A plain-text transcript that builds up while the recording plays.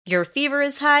Your fever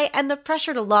is high and the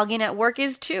pressure to log in at work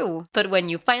is too. But when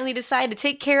you finally decide to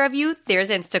take care of you, there's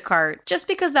Instacart. Just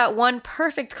because that one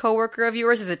perfect coworker of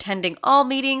yours is attending all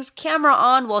meetings, camera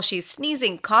on while she's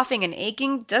sneezing, coughing, and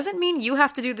aching, doesn't mean you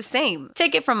have to do the same.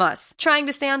 Take it from us. Trying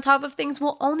to stay on top of things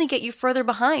will only get you further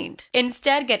behind.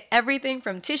 Instead, get everything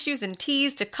from tissues and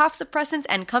teas to cough suppressants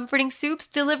and comforting soups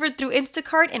delivered through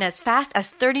Instacart in as fast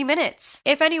as 30 minutes.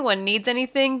 If anyone needs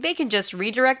anything, they can just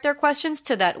redirect their questions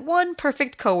to that one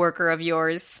perfect coworker of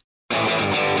yours.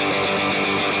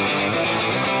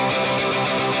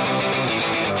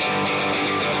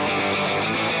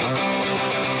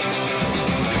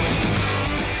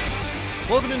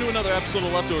 Welcome into another episode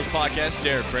of Leftovers Podcast.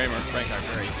 Derek Kramer, Frank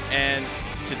Arcuri. And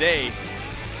today,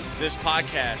 this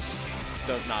podcast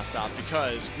does not stop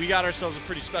because we got ourselves a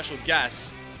pretty special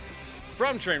guest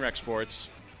from Trainwreck Sports,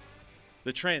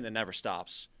 the train that never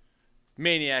stops.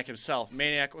 Maniac himself.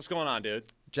 Maniac, what's going on, dude?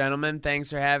 Gentlemen, thanks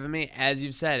for having me. As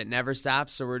you've said, it never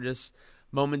stops, so we're just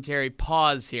momentary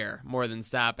pause here more than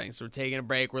stopping. So we're taking a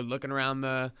break. We're looking around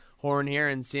the horn here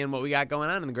and seeing what we got going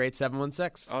on in the great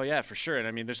 716. Oh, yeah, for sure. And,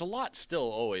 I mean, there's a lot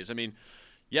still always. I mean,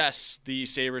 yes, the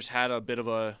Sabres had a bit of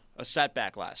a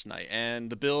setback last night, and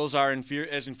the Bills are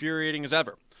as infuriating as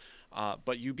ever.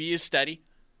 But UB is steady,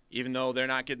 even though they're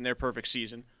not getting their perfect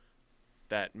season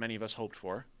that many of us hoped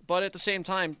for. But at the same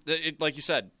time, like you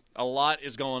said, a lot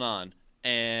is going on.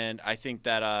 And I think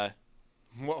that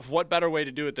what better way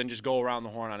to do it than just go around the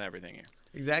horn on everything here?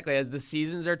 Exactly. As the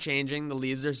seasons are changing, the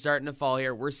leaves are starting to fall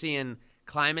here. We're seeing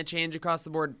climate change across the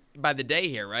board by the day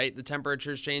here, right? The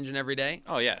temperature's changing every day.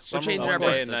 Oh, yeah. We're changing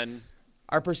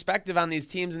our perspective on these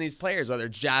teams and these players, whether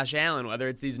it's Josh Allen, whether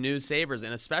it's these new Sabres,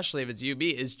 and especially if it's UB,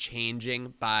 is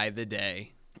changing by the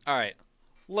day. All right.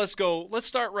 Let's go. Let's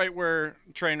start right where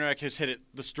Trainwreck has hit it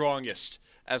the strongest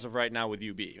as of right now with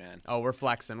UB, man. Oh, we're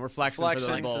flexing. We're flexing for those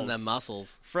Bulls. Flexing them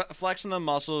muscles. Flexing them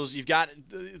muscles. You've got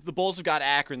the Bulls have got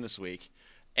Akron this week,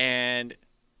 and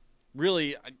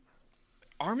really,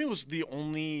 Army was the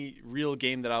only real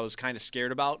game that I was kind of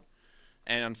scared about,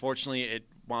 and unfortunately, it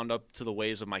wound up to the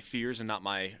ways of my fears and not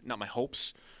my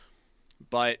hopes.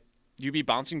 But UB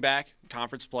bouncing back,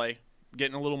 conference play,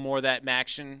 getting a little more of that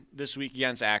action this week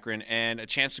against Akron, and a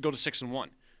chance to go to 6-1.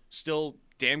 Still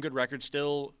damn good record,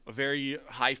 still a very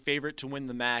high favorite to win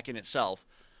the MAC in itself.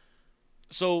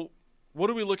 So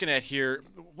what are we looking at here?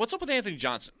 What's up with Anthony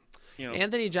Johnson?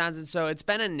 Anthony Johnson, so it's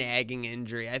been a nagging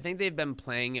injury. I think they've been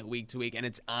playing it week to week, and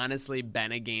it's honestly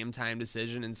been a game-time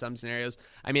decision in some scenarios.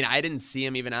 I mean, I didn't see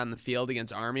him even on the field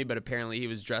against Army, but apparently he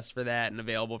was dressed for that and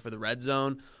available for the red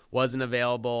zone. Wasn't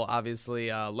available,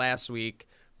 obviously, last week.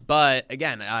 But,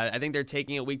 again, I think they're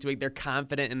taking it week to week. They're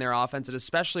confident in their offense, and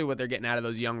especially what they're getting out of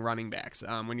those young running backs.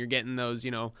 When you're getting those,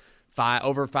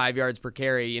 over 5 yards per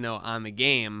carry, on the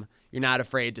game, you're not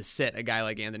afraid to sit a guy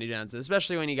like Anthony Johnson,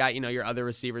 especially when you got, your other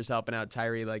receivers helping out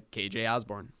Tyree like KJ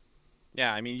Osborne.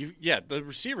 Yeah, I mean, the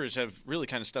receivers have really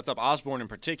kind of stepped up. Osborne in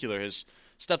particular has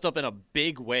stepped up in a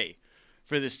big way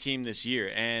for this team this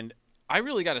year. And I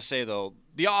really got to say, though,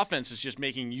 the offense is just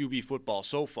making UB football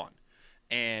so fun.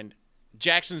 And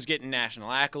Jackson's getting national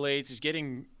accolades. He's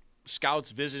getting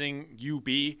scouts visiting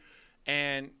UB.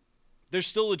 And there's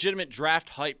still legitimate draft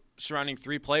hype surrounding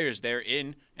three players there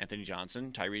in Anthony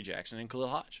Johnson, Tyree Jackson, and Khalil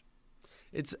Hodge.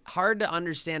 It's hard to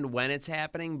understand when it's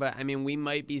happening, but, I mean, we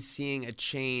might be seeing a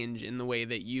change in the way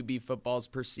that UB football is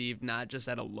perceived, not just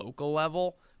at a local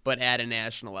level, but at a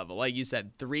national level. Like you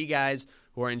said, three guys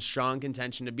who are in strong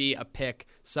contention to be a pick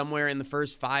somewhere in the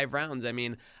first 5 rounds. I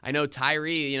mean, I know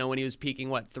Tyree, when he was peaking,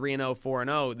 3-0,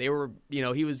 4-0, they were,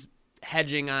 he was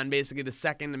hedging on basically the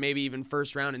second to maybe even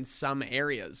first round in some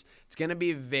areas. It's going to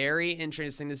be very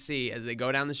interesting to see as they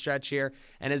go down the stretch here.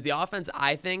 And as the offense,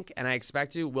 I think, and I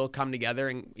expect to, will come together,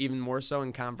 and even more so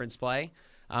in conference play.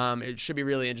 It should be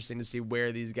really interesting to see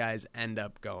where these guys end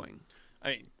up going. I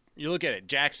mean, you look at it,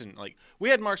 Jackson, we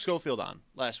had Mark Schofield on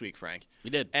last week, Frank.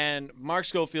 We did. And Mark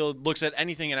Schofield looks at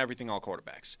anything and everything, all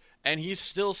quarterbacks. And he's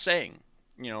still saying,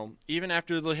 even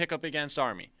after the hiccup against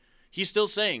Army, he's still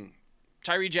saying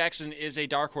Tyree Jackson is a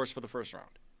dark horse for the first round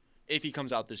if he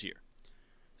comes out this year.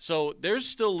 So there's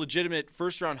still legitimate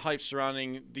first-round hype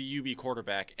surrounding the UB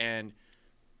quarterback, and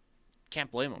can't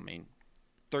blame him. I mean,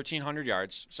 1,300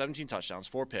 yards, 17 touchdowns,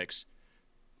 4 picks,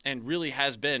 and really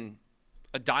has been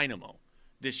a dynamo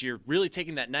this year, really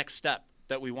taking that next step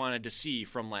that we wanted to see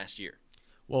from last year.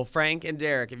 Well, Frank and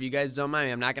Derek, if you guys don't mind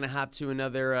me, I'm not going to hop to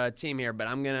another team here, but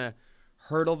I'm going to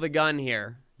hurdle the gun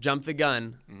here. Jump the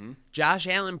gun. Mm-hmm. Josh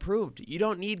Allen proved you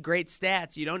don't need great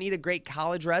stats. You don't need a great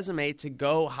college resume to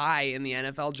go high in the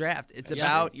NFL draft. It's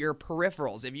about your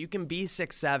peripherals. If you can be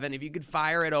 6'7", if you could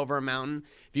fire it over a mountain,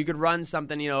 if you could run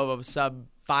something, of a sub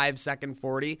 5-second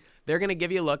 40, they're going to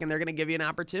give you a look and they're going to give you an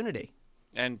opportunity.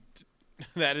 And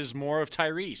that is more of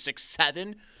Tyree,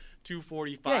 6'7",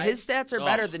 245. Yeah, his stats are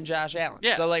better than Josh Allen.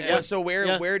 Yeah. So like,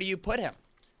 Yeah. Where do you put him?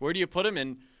 Where do you put him?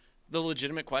 And the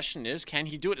legitimate question is, can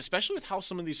he do it? Especially with how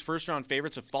some of these first-round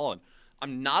favorites have fallen.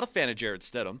 I'm not a fan of Jarrett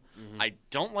Stidham. I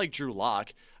don't like Drew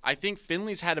Lock. I think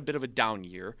Finley's had a bit of a down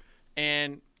year.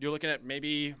 And you're looking at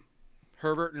maybe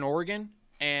Herbert in Oregon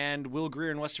and Will Grier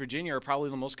in West Virginia are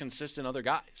probably the most consistent other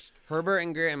guys. Herbert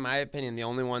and Grier, in my opinion, the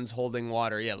only ones holding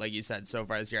water, like you said, so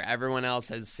far this year. Everyone else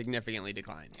has significantly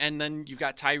declined. And then you've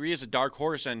got Tyree as a dark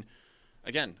horse. And,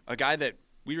 again, a guy that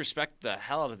we respect the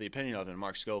hell out of the opinion of in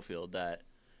Mark Schofield, that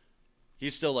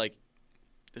he's still like,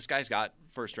 this guy's got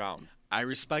first round. I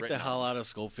respect the Right now. hell out of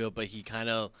Schofield, but he kind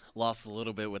of lost a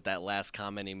little bit with that last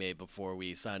comment he made before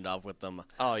we signed off with them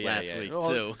last week, Well,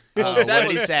 too. What did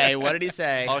he say? What did he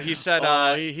say? Oh, he said,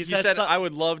 he said some- I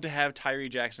would love to have Tyree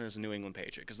Jackson as a New England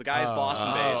Patriot because the guy is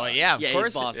Boston-based. Oh, yeah, of Yeah,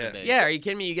 course. he's Boston-based. Yeah, are you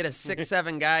kidding me? You get a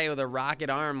 6'7" guy with a rocket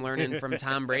arm learning from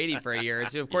Tom Brady for a year or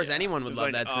two. Of course, anyone would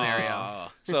love that scenario.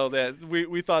 So that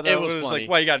we thought that It was was funny. like,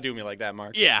 why you got to do me like that,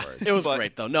 Mark? Yeah, it was But-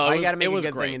 great, though. No, Why it you was, got to make it a was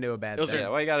good great. thing into a bad It was thing? Yeah,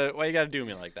 why you gotta do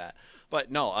me like that? But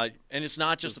no, and it's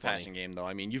not just the funny. passing game though.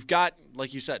 I mean, you've got,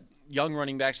 like you said, young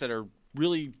running backs that are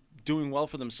really doing well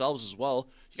for themselves as well.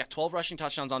 You got 12 rushing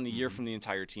touchdowns on the year from the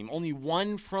entire team. Only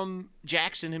one from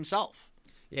Jackson himself.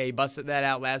 Yeah, he busted that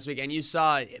out last week, and you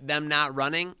saw them not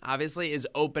running, obviously, is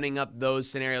opening up those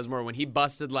scenarios more. When he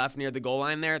busted left near the goal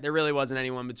line there really wasn't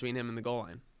anyone between him and the goal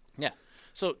line. Yeah.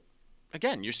 So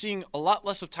again, you're seeing a lot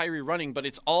less of Tyree running, but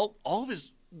it's all of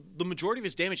his. The majority of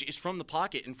his damage is from the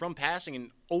pocket and from passing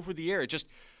and over the air.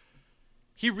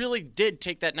 He really did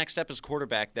take that next step as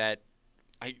quarterback that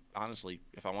I honestly,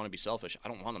 if I want to be selfish, I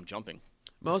don't want him jumping.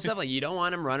 Most definitely. You don't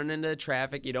want him running into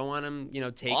traffic. You don't want him,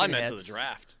 taking I meant hits. to the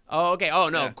draft. Oh, okay. Oh,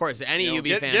 no, Yeah. of course. Any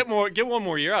UB fan. Get one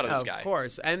more year out of this guy. Of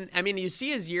course. And, I mean, you see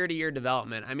his year-to-year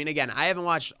development. I mean, again, I haven't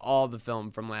watched all the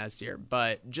film from last year,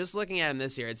 but just looking at him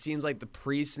this year, it seems like the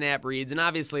pre-snap reads, and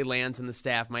obviously Lance and the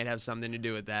staff might have something to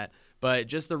do with that, but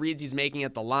just the reads he's making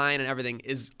at the line and everything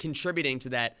is contributing to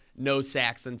that no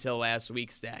sacks until last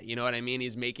week stat. You know what I mean?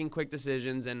 He's making quick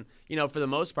decisions, and, for the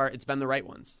most part, it's been the right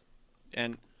ones.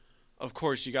 And, of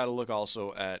course, you got to look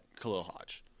also at Khalil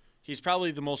Hodge. He's probably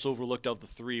the most overlooked of the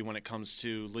three when it comes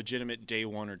to legitimate day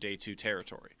one or day two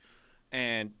territory.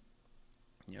 And,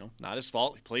 not his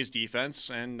fault. He plays defense,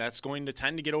 and that's going to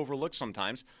tend to get overlooked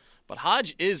sometimes. But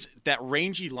Hodge is that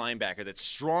rangy linebacker that's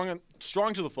strong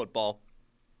to the football.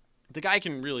 The guy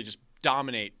can really just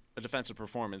dominate a defensive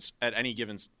performance at any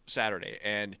given Saturday.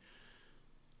 And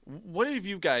what have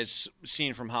you guys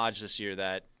seen from Hodge this year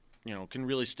that, can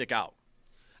really stick out?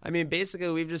 I mean, basically,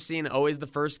 we've just seen always the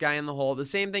first guy in the hole. The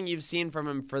same thing you've seen from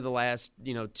him for the last,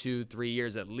 2-3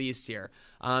 years at least here.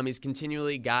 He's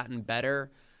continually gotten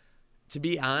better. To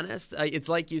be honest, it's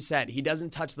like you said, he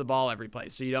doesn't touch the ball every play,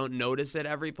 so you don't notice it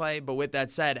every play. But with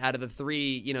that said, out of the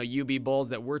three, UB Bulls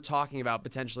that we're talking about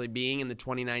potentially being in the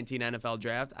 2019 NFL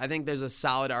Draft, I think there's a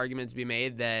solid argument to be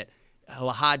made that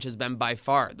Hodge has been by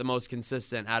far the most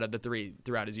consistent out of the three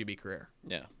throughout his UB career.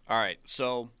 Yeah. All right,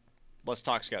 so let's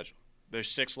talk schedule. There's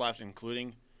 6 left,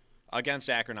 including against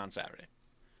Akron on Saturday.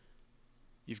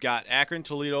 You've got Akron,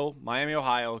 Toledo, Miami,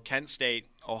 Ohio, Kent State,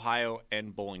 Ohio,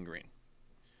 and Bowling Green.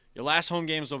 Your last home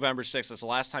game is November 6th. That's the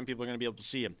last time people are going to be able to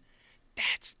see him.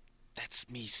 That's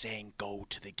me saying go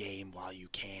to the game while you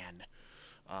can.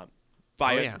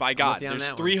 By God, there's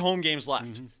 3 home games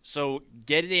left. So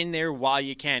get it in there while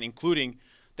you can, including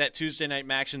that Tuesday night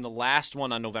action, the last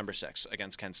one on November 6th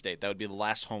against Kent State. That would be the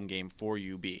last home game for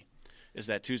UB. Is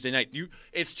that Tuesday night?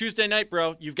 It's Tuesday night,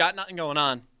 bro. You've got nothing going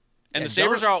on. And the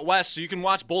Sabres are out west, so you can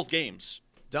watch both games.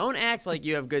 Don't act like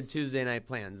you have good Tuesday night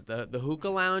plans. The hookah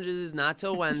lounges is not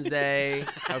till Wednesday,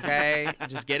 okay?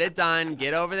 Just get it done.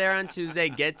 Get over there on Tuesday.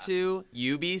 Get to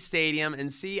UB Stadium and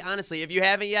see, honestly, if you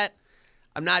haven't yet,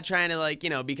 I'm not trying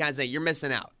to, be kind of say you're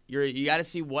missing out. You got to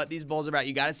see what these Bulls are about.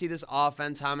 You got to see this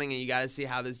offense humming, and you got to see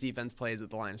how this defense plays at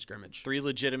the line of scrimmage. 3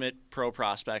 legitimate pro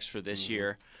prospects for this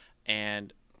year,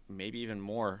 and maybe even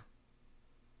more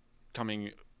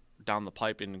coming down the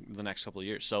pipe in the next couple of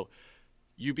years. So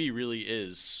UB really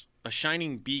is a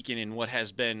shining beacon in what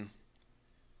has been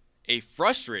a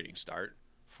frustrating start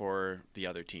for the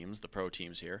other teams, the pro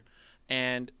teams here.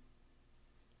 And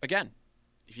again,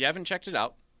 if you haven't checked it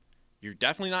out, you're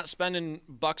definitely not spending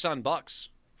bucks on bucks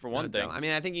for one thing. I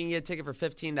mean, I think you can get a ticket for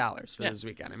 $15 for this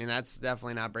weekend. I mean, that's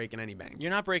definitely not breaking any bank.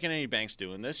 You're not breaking any banks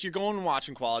doing this. You're going and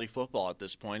watching quality football at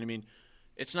this point. I mean,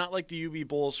 it's not like the UB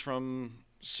Bulls from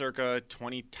circa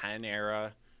 2010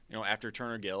 era, after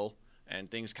Turner Gill,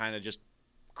 and things kind of just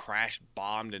crash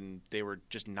bombed and they were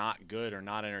just not good or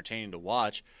not entertaining to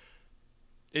watch.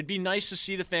 It'd be nice to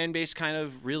see the fan base kind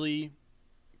of really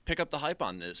pick up the hype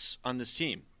on this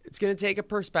team. It's going to take a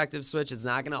perspective switch. It's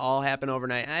not going to all happen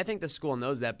overnight. And I think the school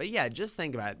knows that. But, yeah, just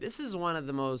think about it. This is one of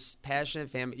the most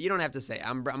passionate fan. You don't have to say.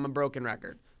 I'm a broken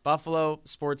record. Buffalo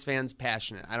sports fans,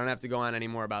 passionate. I don't have to go on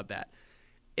anymore about that.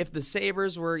 If the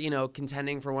Sabres were,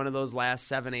 contending for one of those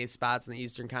last 7-8 spots in the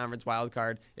Eastern Conference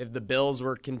wildcard, if the Bills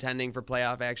were contending for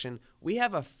playoff action, we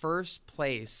have a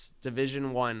first-place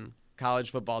Division I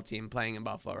college football team playing in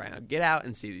Buffalo right now. Get out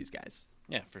and see these guys.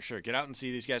 Yeah, for sure. Get out and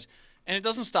see these guys. And it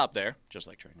doesn't stop there, just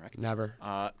like Trainwreck. Never.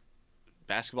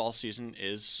 Basketball season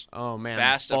is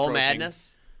fast Bowl approaching.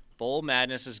 Madness? Bowl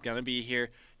Madness is going to be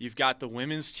here. You've got the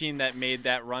women's team that made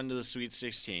that run to the Sweet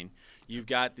 16. You've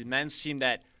got the men's team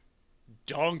that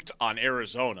dunked on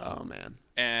Arizona. Oh, man.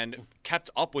 And kept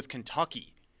up with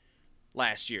Kentucky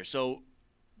last year. So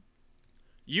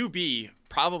UB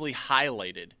probably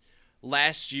highlighted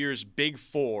last year's Big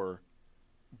Four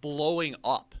blowing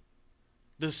up.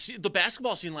 The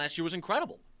basketball scene last year was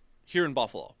incredible here in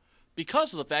Buffalo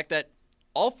because of the fact that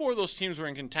all four of those teams were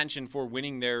in contention for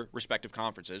winning their respective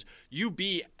conferences. UB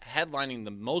headlining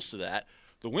the most of that.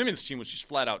 The women's team was just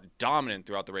flat out dominant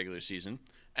throughout the regular season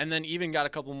and then even got a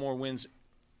couple more wins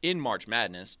in March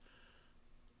Madness.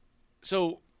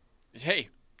 So, hey,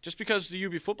 just because the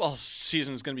UB football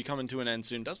season is going to be coming to an end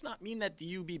soon does not mean that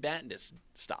the UB Madness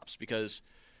stops because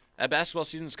that basketball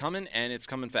season is coming and it's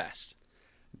coming fast.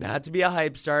 Not to be a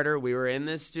hype starter, we were in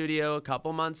this studio a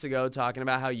couple months ago talking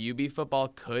about how UB football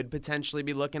could potentially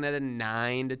be looking at a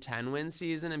 9 to 10 win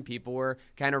season, and people were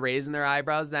kind of raising their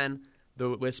eyebrows then.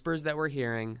 The whispers that we're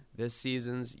hearing, this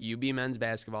season's UB men's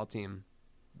basketball team,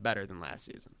 better than last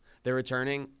season. They're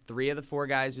returning 3 of the 4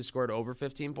 guys who scored over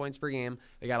 15 points per game.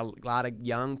 They got a lot of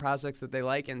young prospects that they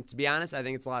like, and to be honest, I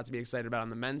think it's a lot to be excited about on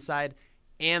the men's side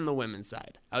and the women's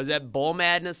side. I was at Bowl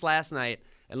Madness last night.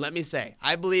 And let me say,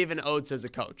 I believe in Oates as a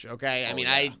coach, okay?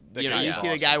 You see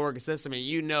the guy work a system, and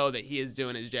you know that he is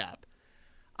doing his job.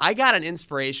 I got an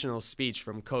inspirational speech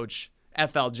from Coach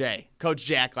FLJ, Coach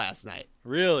Jack, last night.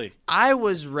 Really? I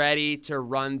was ready to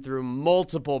run through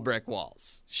multiple brick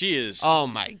walls. She is. Oh,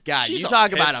 my God. You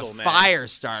talk about a fire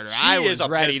starter. I was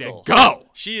ready to go.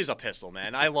 She is a pistol,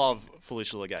 man. I love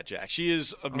Felicia Leggett-Jack. She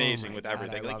is amazing with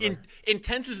everything.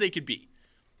 Intense as they could be.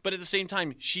 But at the same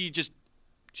time, she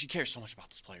cares so much about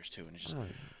those players too, and it's just.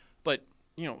 But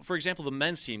for example, the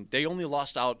men's team, they only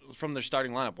lost out from their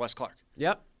starting lineup, Wes Clark.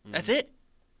 Yep, that's it.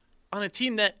 On a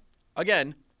team that,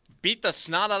 again, beat the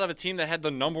snot out of a team that had the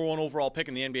number 1 overall pick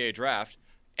in the NBA draft,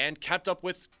 and kept up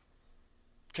with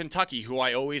Kentucky, who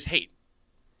I always hate.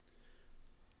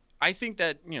 I think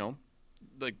that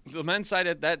the men's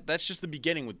side that's just the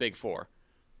beginning with Big Four.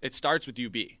 It starts with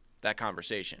UB, that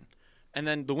conversation, and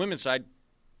then the women's side.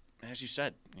 As you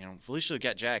said, Felicia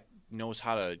Leggett-Jack knows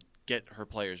how to get her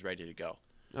players ready to go.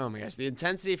 Oh, my gosh. The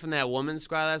intensity from that women's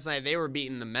squad last night, they were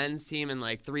beating the men's team in,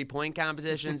 3-point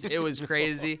competitions. It was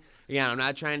crazy. Again, I'm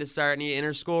not trying to start any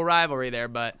inter-school rivalry there,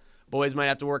 but boys might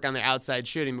have to work on their outside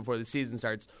shooting before the season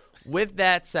starts. With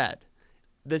that said,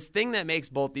 this thing that makes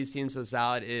both these teams so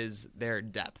solid is their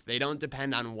depth. They don't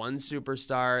depend on one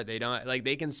superstar.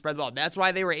 They can spread the ball. That's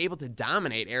why they were able to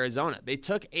dominate Arizona. They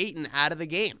took Ayton out of the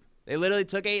game. They literally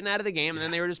took Ayton out of the game, and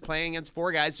then they were just playing against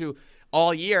 4 guys who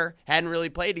all year hadn't really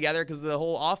played together because the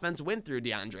whole offense went through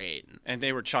DeAndre Ayton. And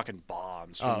they were chucking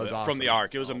bombs from the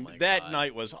arc. It was that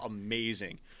night was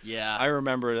amazing. Yeah, I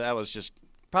remember that was just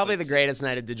probably the greatest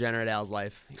night of Degenerate Al's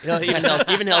life.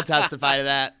 Even he'll testify to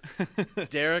that.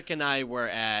 Derek and I were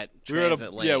at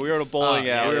Transit Lanes. Yeah, we were at a bowling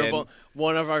alley.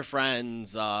 One of our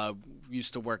friends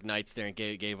used to work nights there and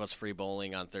gave us free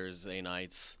bowling on Thursday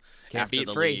nights. After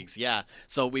the leagues, yeah.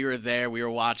 So we were there. We were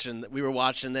watching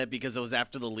that because it was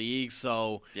after the league,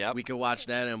 so we could watch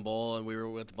that and bowl. And we were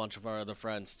with a bunch of our other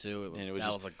friends too. That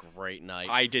was a great night.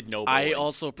 I did no bowling. I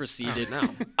also proceeded.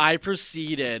 I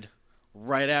proceeded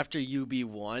right after UB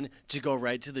won to go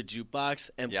right to the jukebox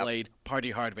and played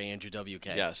 "Party Hard" by Andrew WK.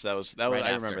 Yes, that was. Right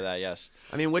I remember that. Yes.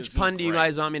 I mean, which pun do you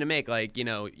guys want me to make?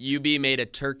 UB made a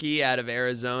turkey out of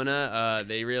Arizona.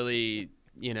 They really,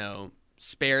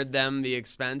 spared them the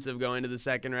expense of going to the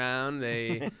second round.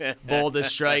 They bowled a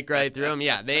strike right through them.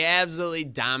 Yeah, they absolutely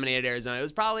dominated Arizona. It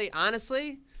was probably,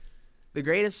 honestly, the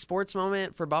greatest sports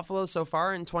moment for Buffalo so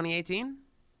far in 2018.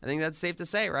 I think that's safe to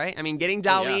say, right? I mean, getting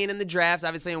Darlene in the draft,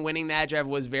 obviously, and winning that draft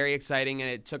was very exciting,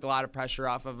 and it took a lot of pressure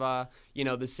off of,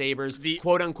 the Sabres'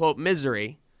 quote-unquote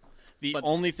misery. The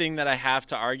only thing that I have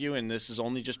to argue, and this is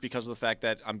only just because of the fact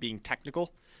that I'm being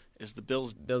technical, is the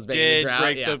Bills breaking did the drought,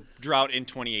 break the drought in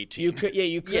 2018.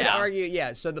 You could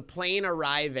argue, so the plane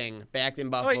arriving back in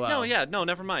Buffalo. No,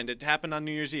 never mind. It happened on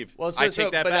New Year's Eve. Well, I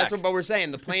take that back. That's what we're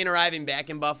saying. The plane arriving back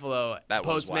in Buffalo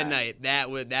post midnight. That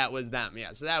was them.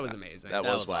 Yeah, so that was amazing. That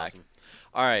was whack. Awesome.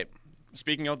 All right.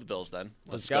 Speaking of the Bills, then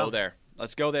let's go there.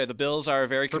 Let's go there. The Bills are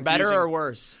very confusing. For better or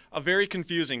worse? A very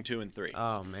confusing 2-3.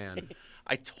 Oh man.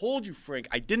 I told you, Frank,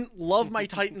 I didn't love my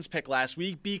Titans pick last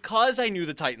week because I knew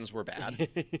the Titans were bad.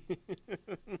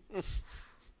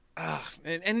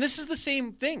 And this is the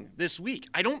same thing this week.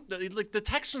 I don't like the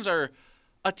Texans are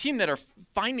a team that are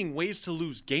finding ways to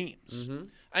lose games. Mm-hmm.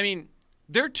 I mean,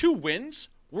 their 2 wins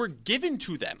were given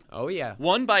to them. Oh, yeah.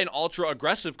 One by an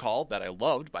ultra-aggressive call that I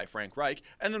loved by Frank Reich,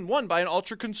 and then one by an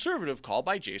ultra-conservative call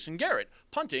by Jason Garrett,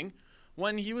 punting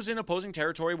when he was in opposing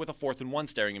territory with a 4th and 1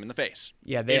 staring him in the face.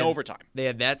 Yeah, in overtime. They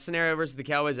had that scenario versus the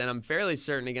Cowboys, and I'm fairly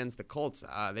certain against the Colts.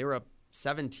 They were up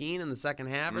 17 in the second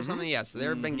half or something. Yeah, so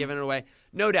they've been giving it away.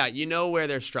 No doubt, you know where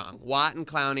they're strong. Watt and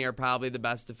Clowney are probably the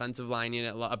best defensive line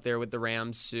unit up there with the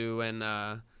Rams, Sue,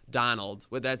 and Donald.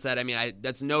 With that said, I mean,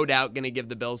 that's no doubt going to give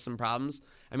the Bills some problems.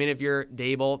 I mean, if you're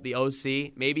Dable, the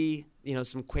OC, maybe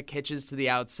some quick hitches to the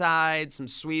outside, some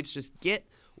sweeps, just get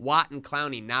Watt and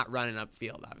Clowney not running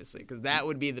upfield, obviously, because that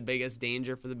would be the biggest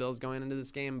danger for the Bills going into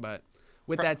this game. But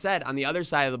with that said, on the other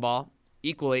side of the ball,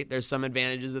 equally, there's some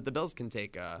advantages that the Bills can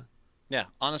take. Yeah,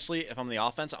 honestly, if I'm the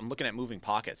offense, I'm looking at moving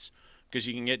pockets because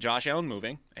you can get Josh Allen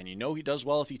moving, and you know he does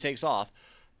well if he takes off,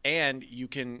 and you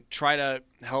can try to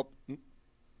help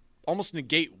almost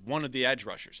negate one of the edge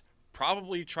rushers.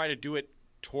 Probably try to do it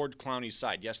toward Clowney's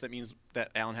side. Yes, that means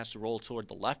that Allen has to roll toward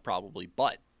the left probably,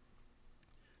 but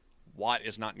Watt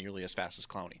is not nearly as fast as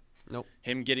Clowney. Nope.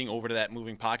 Him getting over to that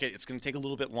moving pocket, it's going to take a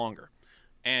little bit longer.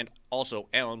 And also,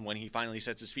 Allen, when he finally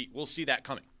sets his feet, we'll see that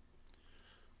coming.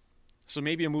 So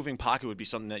maybe a moving pocket would be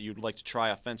something that you'd like to try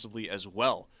offensively as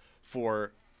well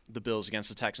for the Bills against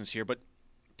the Texans here. But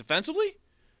defensively,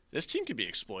 this team could be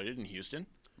exploited in Houston.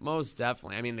 Most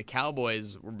definitely. I mean, the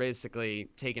Cowboys were basically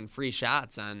taking free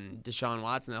shots on Deshaun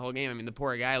Watson the whole game. I mean, the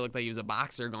poor guy looked like he was a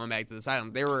boxer going back to the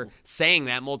sideline. They were saying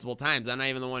that multiple times. I'm not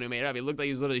even the one who made it up. He looked like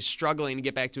he was literally struggling to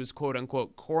get back to his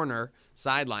quote-unquote corner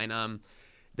sideline.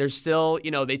 They're still,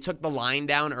 they took the line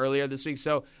down earlier this week.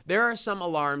 So there are some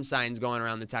alarm signs going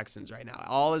around the Texans right now.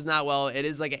 All is not well. It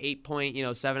is like an 8-point,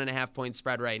 7.5-point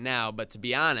spread right now. But to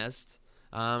be honest,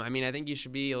 I think you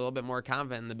should be a little bit more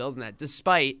confident in the Bills in that,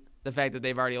 despite the fact that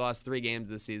they've already lost 3 games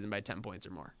this season by 10 points or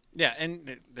more. Yeah,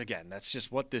 and again, that's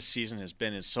just what this season has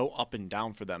been, is so up and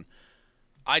down for them.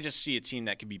 I just see a team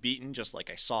that can be beaten, just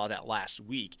like I saw that last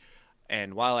week.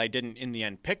 And while I didn't, in the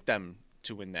end, pick them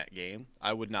to win that game,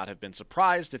 I would not have been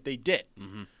surprised if they did.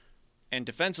 Mm-hmm. And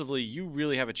defensively, you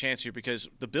really have a chance here because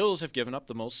the Bills have given up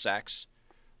the most sacks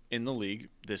in the league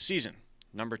this season.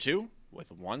 Number 2,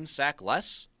 with 1 sack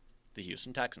less, the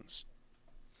Houston Texans.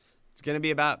 It's going to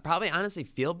be about probably, honestly,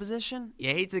 field position. You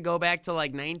hate to go back to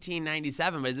like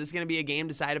 1997, but is this going to be a game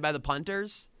decided by the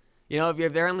punters?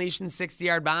 If they're unleashing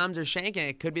 60-yard bombs or shanking,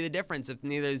 it could be the difference if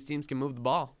neither of these teams can move the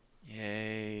ball.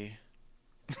 Yay.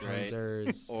 Right.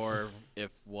 Or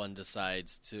if one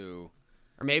decides to.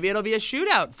 Or maybe it'll be a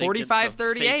shootout,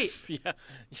 45-38. Yeah.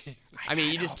 I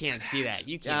mean, you just can't see that.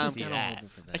 You can't see that.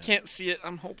 I can't see it.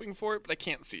 I'm hoping for it, but I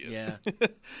can't see it. Yeah.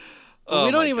 Well,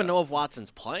 we don't even know if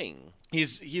Watson's playing. He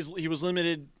was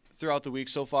limited throughout the week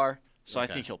so far, so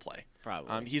Okay. I think he'll play.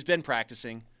 Probably. He's been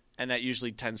practicing, and that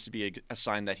usually tends to be a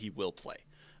sign that he will play.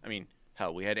 I mean,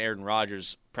 hell, we had Aaron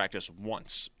Rodgers practice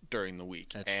once during the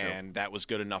week, and that was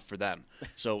good enough for them.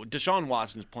 So Deshaun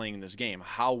Watson's playing in this game.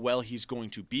 How well he's going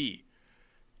to be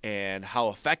and how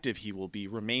effective he will be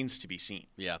remains to be seen.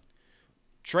 Yeah.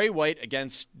 Trey White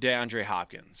against DeAndre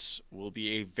Hopkins will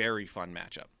be a very fun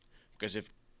matchup because if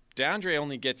DeAndre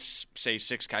only gets, say,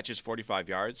 6 catches, 45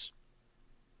 yards,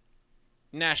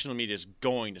 national media is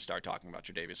going to start talking about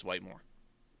Tre'Davious White more.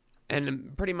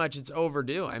 And pretty much it's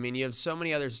overdue. I mean, you have so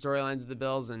many other storylines of the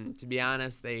Bills, and to be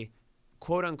honest, they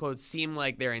quote-unquote seem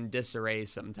like they're in disarray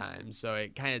sometimes. So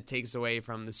it kind of takes away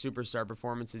from the superstar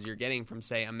performances you're getting from,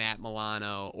 say, a Matt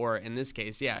Milano or, in this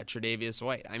case, Tre'Davious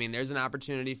White. I mean, there's an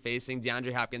opportunity facing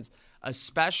DeAndre Hopkins,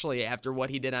 especially after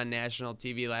what he did on national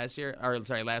TV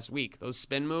last week. Those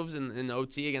spin moves in the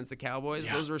OT against the Cowboys,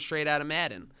 those were straight out of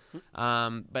Madden.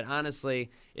 But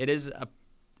honestly, it is a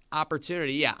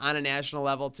opportunity, on a national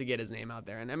level to get his name out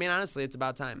there. And I mean, honestly, it's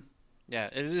about time. Yeah,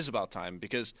 it is about time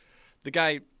because the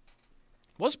guy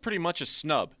was pretty much a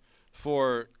snub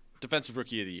for Defensive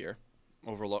Rookie of the Year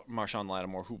over Marshawn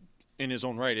Lattimore, who in his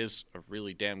own right is a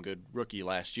really damn good rookie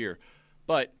last year.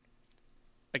 But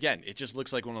again, it just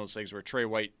looks like one of those things where Trey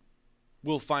White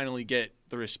will finally get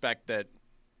the respect that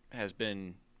has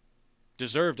been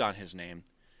deserved on his name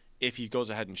if he goes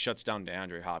ahead and shuts down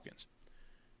DeAndre Hopkins.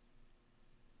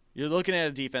 You're looking at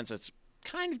a defense that's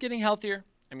kind of getting healthier.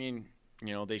 I mean,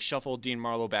 they shuffled Dean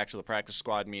Marlowe back to the practice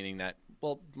squad, meaning that,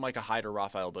 Micah Hyde or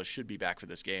Rafael Bush should be back for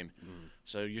this game.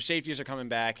 So your safeties are coming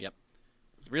back. Yep.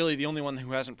 Really, the only one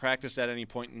who hasn't practiced at any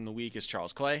point in the week is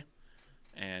Charles Clay.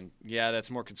 And, yeah, that's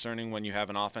more concerning when you have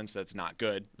an offense that's not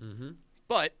good.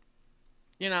 But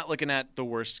you're not looking at the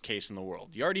worst case in the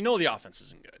world. You already know the offense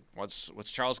isn't good.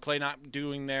 What's Charles Clay not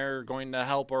doing there going to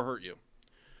help or hurt you?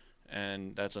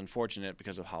 And that's unfortunate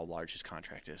because of how large his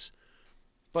contract is.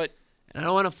 But and I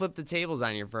don't want to flip the tables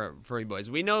on you for you boys.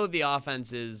 We know the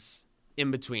offense is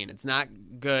in between. It's not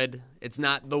good. It's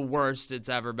not the worst it's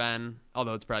ever been,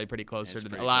 although it's probably pretty closer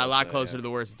to a lot closer to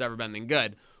the worst it's ever been than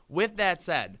good. With that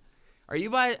said, are you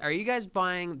guys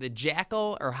buying the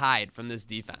Jackal or Hyde from this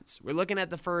defense? We're looking at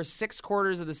the first 6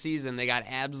 quarters of the season. They got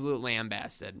absolutely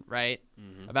lambasted, right?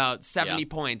 About 70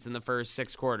 points in the first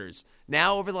 6 quarters.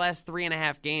 Now, over the last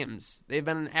 3.5 games, they've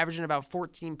been averaging about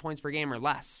 14 points per game or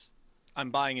less. I'm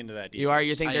buying into that defense. You are?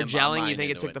 You think they're gelling? You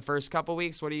think it took the first couple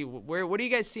weeks? What are you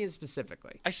guys seeing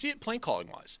specifically? I see it play calling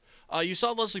wise. You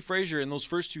saw Leslie Frazier in those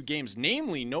first 2 games,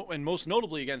 namely and most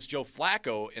notably against Joe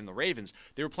Flacco and the Ravens.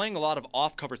 They were playing a lot of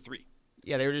off cover 3.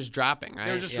 Yeah, they were just dropping, right?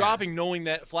 They were just dropping, knowing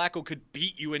that Flacco could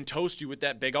beat you and toast you with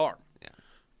that big arm. Yeah.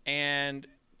 And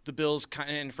the Bills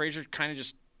and Frazier kind of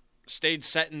just stayed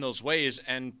set in those ways,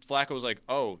 and Flacco was like,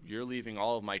 "Oh, you're leaving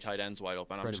all of my tight ends wide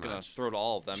open. I'm just going to throw to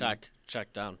all of them."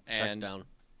 Check down.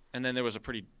 And then there was a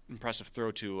pretty impressive throw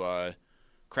to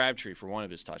Crabtree for one of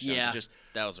his touchdowns. Yeah,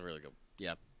 that was a really good.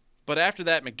 Yeah. But after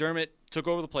that, McDermott took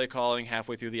over the play calling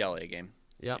halfway through the LA game.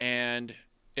 Yeah. And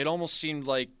it almost seemed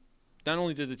like not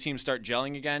only did the team start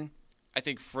gelling again, I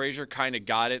think Frazier kind of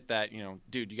got it that,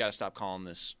 dude, you got to stop calling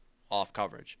this off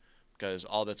coverage, because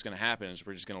all that's going to happen is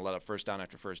we're just going to let up first down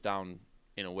after first down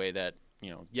in a way that,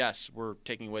 yes, we're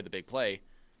taking away the big play,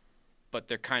 but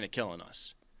they're kind of killing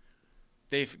us.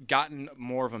 They've gotten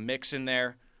more of a mix in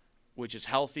there, which is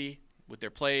healthy with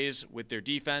their plays, with their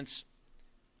defense.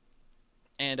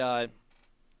 And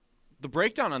the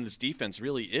breakdown on this defense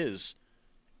really is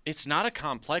it's not a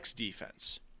complex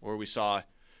defense, where we saw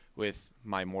with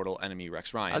my mortal enemy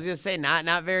Rex Ryan. I was going to say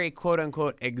not very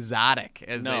quote-unquote exotic,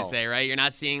 as they say, right? You're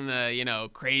not seeing the,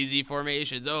 crazy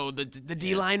formations. Oh, the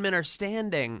D linemen are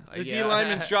standing. The D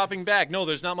linemen's dropping back. No,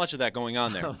 there's not much of that going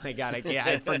on there. Oh, my God.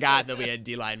 I forgot that we had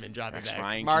D linemen dropping Rex back.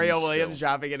 Ryan Mario Williams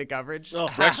dropping into coverage. Oh,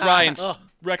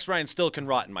 Rex Ryan still can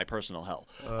rot in my personal hell.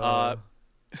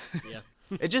 Yeah.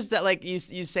 It just that you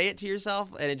say it to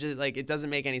yourself, and it just it doesn't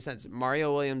make any sense.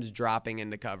 Mario Williams dropping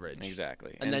into coverage.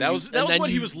 Exactly, and that was what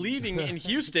he was leaving in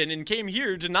Houston and came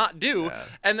here to not do. Yeah.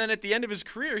 And then at the end of his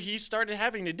career, he started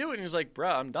having to do it, and he's like,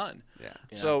 "Bruh, I'm done." Yeah.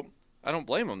 So I don't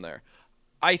blame him there.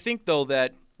 I think though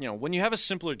that when you have a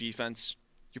simpler defense,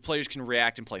 your players can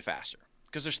react and play faster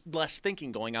because there's less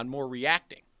thinking going on, more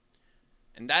reacting,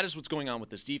 and that is what's going on with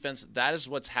this defense. That is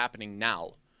what's happening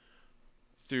now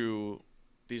through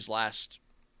these last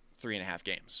 3.5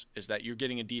 games, is that you're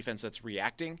getting a defense that's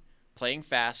reacting, playing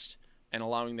fast, and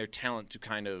allowing their talent to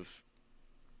kind of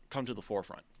come to the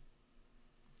forefront.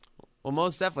 Well,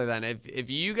 most definitely then. If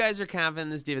you guys are confident in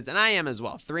this defense, and I am as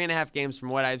well, 3.5 games from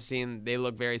what I've seen, they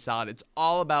look very solid. It's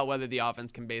all about whether the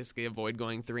offense can basically avoid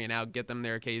going 3 and out, get them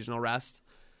their occasional rest.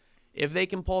 If they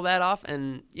can pull that off,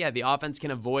 and the offense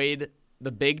can avoid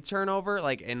the big turnover,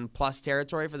 in plus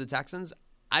territory for the Texans,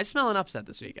 I smell an upset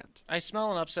this weekend. I smell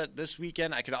an upset this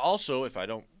weekend. I could also, if I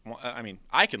don't,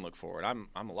 I can look forward. I'm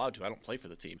allowed to. I don't play for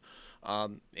the team.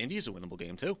 Indy is a winnable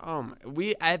game too.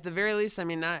 We at the very least,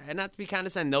 not to be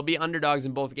condescending, they'll be underdogs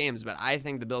in both games, but I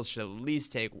think the Bills should at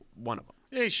least take one of them.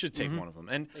 They should take one of them.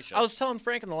 And I was telling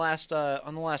Frank on the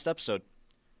last episode,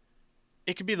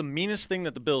 it could be the meanest thing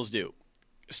that the Bills do.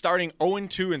 Starting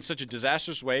 0-2 in such a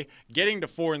disastrous way, getting to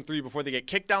 4-3 before they get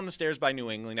kicked down the stairs by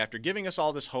New England after giving us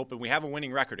all this hope and we have a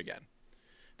winning record again.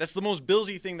 That's the most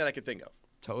Billsy thing that I could think of.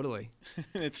 Totally.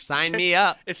 Sign me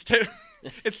up. It's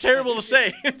terrible to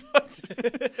say. But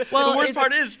the worst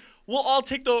part is we'll all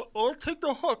take the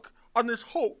hook on this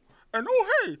hope. And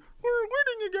hey, we're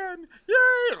winning again.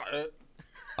 Yay!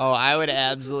 Oh, I would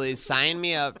absolutely sign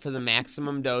me up for the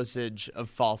maximum dosage of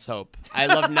false hope. I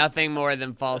love nothing more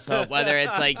than false hope, whether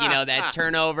it's that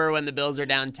turnover when the Bills are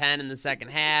down 10 in the second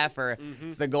half, or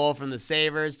it's the goal from the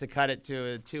Sabres to cut it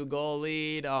to a 2-goal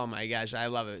lead. Oh, my gosh, I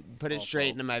love it. Put it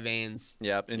straight into my veins.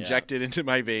 Yep, inject it into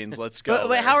my veins. Let's go.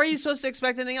 But how are you supposed to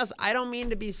expect anything else? I don't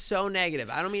mean to be so negative.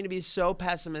 I don't mean to be so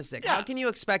pessimistic. Yeah. How can you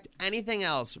expect anything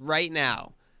else right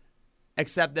now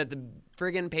except that the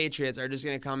friggin' Patriots are just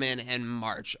going to come in and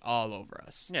march all over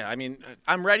us. Yeah, I mean,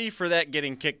 I'm ready for that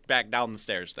getting kicked back down the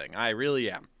stairs thing. I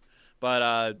really am.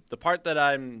 But the part that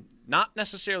I'm not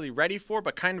necessarily ready for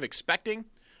but kind of expecting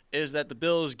is that the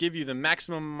Bills give you the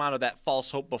maximum amount of that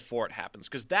false hope before it happens,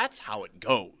 because that's how it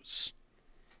goes.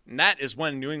 And that is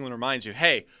when New England reminds you,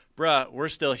 hey, bruh, we're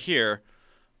still here.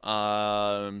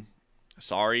 Sorry,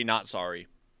 not sorry.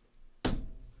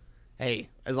 Hey,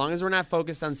 as long as we're not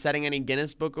focused on setting any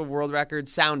Guinness Book of World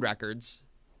Records, sound records,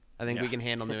 I think we can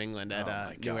handle New England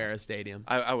at New Era Stadium.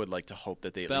 I would like to hope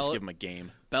that they at least give them a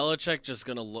game. Belichick just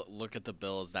going to look at the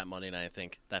Bills that Monday night and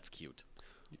think, that's cute.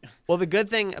 Well, the good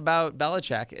thing about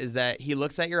Belichick is that he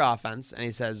looks at your offense and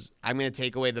he says, I'm going to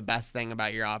take away the best thing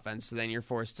about your offense, so then you're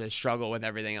forced to struggle with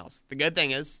everything else. The good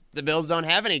thing is the Bills don't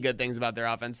have any good things about their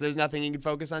offense. There's nothing you can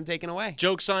focus on taking away.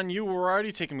 Joke's on you. We're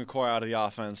already taking McCoy out of the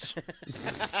offense.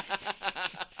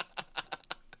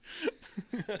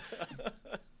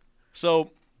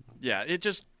 So, yeah,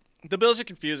 the Bills are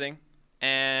confusing,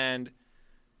 and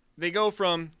they go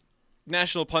from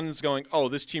national pundits going, oh,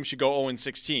 this team should go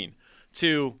 0-16,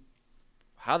 to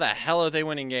how the hell are they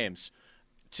winning games?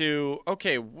 To,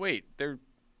 okay, wait,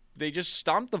 they just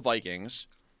stomped the Vikings.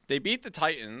 They beat the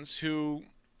Titans, who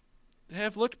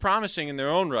have looked promising in their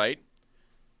own right.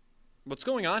 What's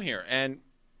going on here? And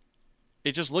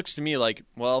it just looks to me like,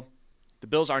 well, the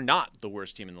Bills are not the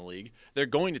worst team in the league. They're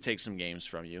going to take some games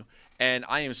from you. And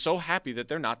I am so happy that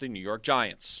they're not the New York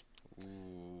Giants.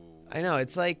 I know.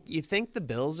 It's like you think the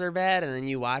Bills are bad, and then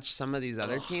you watch some of these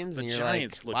other teams, and you're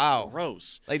Giants like, look wow.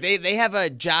 gross. Like they have a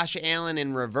Josh Allen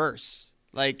in reverse.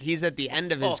 Like he's at the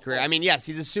end of his career. I mean, yes,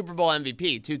 he's a Super Bowl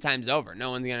MVP 2 times over.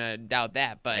 No one's going to doubt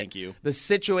that. But Thank you. The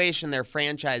situation their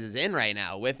franchise is in right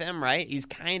now with him, right, he's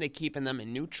kind of keeping them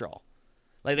in neutral.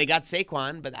 Like they got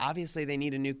Saquon, but obviously they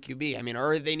need a new QB. I mean,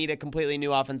 or they need a completely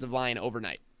new offensive line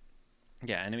overnight.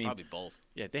 Yeah, and I mean, probably both.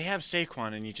 Yeah, they have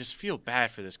Saquon, and you just feel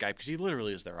bad for this guy because he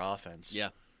literally is their offense. Yeah.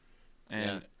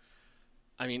 And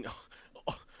I mean,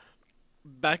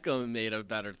 Beckham made a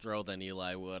better throw than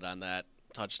Eli would on that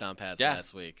touchdown pass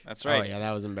last week. That's right. Oh, yeah,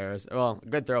 that was embarrassing. Well,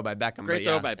 good throw by Beckham. Great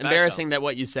throw by Beckham. Embarrassing that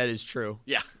what you said is true.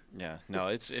 Yeah. Yeah, no,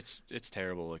 it's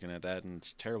terrible looking at that, and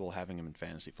it's terrible having him in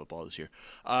fantasy football this year.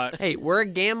 Hey, we're a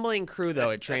gambling crew though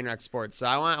at Trainwreck Sports, so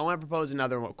I want to propose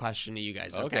another question to you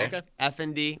guys. Okay.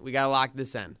 F&D, we gotta lock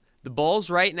this in. The Bulls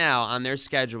right now on their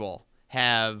schedule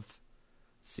have,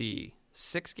 let's see,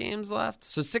 6 games left.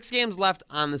 So 6 games left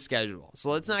on the schedule.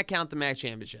 So let's not count the MAC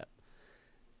championship.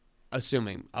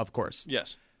 Assuming, of course.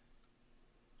 Yes.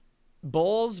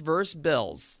 Bulls versus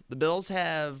Bills. The Bills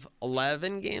have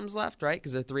 11 games left, right?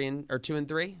 Because they're 2 and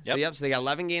 3. Yep. So they got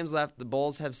 11 games left. The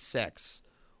Bulls have 6.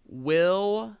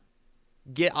 I'll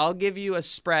give you a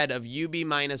spread of UB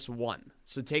 -1.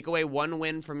 So take away 1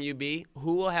 win from UB.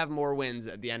 Who will have more wins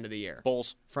at the end of the year?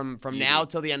 Bulls. From now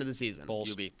till the end of the season.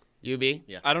 Bulls. UB?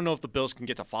 Yeah. I don't know if the Bills can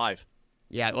get to 5.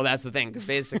 Yeah, well, that's the thing. Because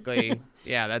basically,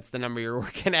 yeah, that's the number you're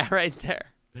working at right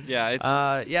there. Yeah, it's.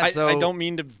 So I don't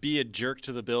mean to be a jerk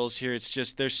to the Bills here. It's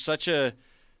just there's such an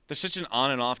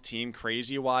on and off team,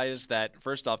 crazy wise, that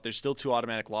first off, there's still 2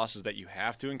 automatic losses that you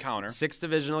have to encounter. 6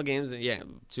 divisional games,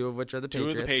 2 of which are the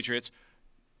Patriots. 2 of the Patriots.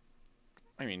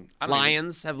 I mean,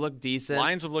 Lions have looked decent.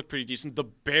 Lions have looked pretty decent. The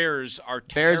Bears are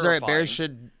terrifying. Bears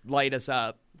should light us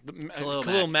up.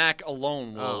 Khalil Mack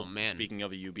alone. Oh man! Speaking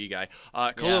of a UB guy,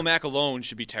 Khalil Mack alone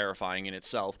should be terrifying in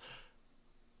itself.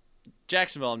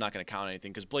 Jacksonville, I'm not going to count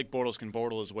anything because Blake Bortles can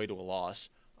Bortle his way to a loss.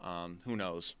 Who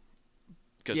knows?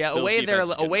 Yeah, away they're a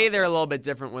little bit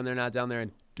different when they're not down there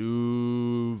in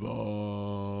Duval.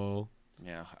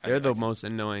 Yeah, they're the most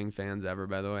annoying fans ever,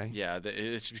 by the way. Yeah,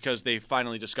 it's because they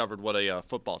finally discovered what a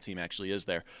football team actually is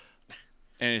there.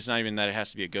 And it's not even that it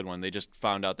has to be a good one. They just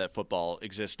found out that football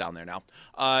exists down there now.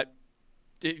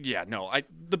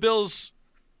 The Bills,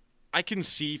 I can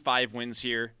see 5 wins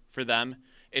here for them.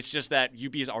 It's just that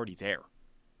UB is already there.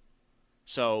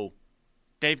 So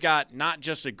they've got not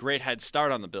just a great head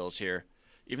start on the Bills here,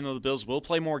 even though the Bills will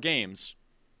play more games.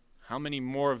 How many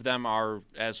more of them are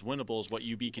as winnable as what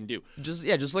UB can do?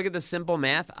 Just look at the simple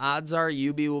math. Odds are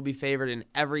UB will be favored in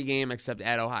every game except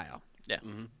at Ohio. Yeah.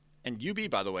 Mm-hmm. And UB,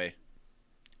 by the way,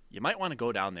 you might want to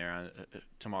go down there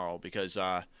tomorrow because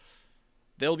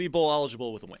they'll be bowl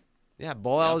eligible with a win. Yeah,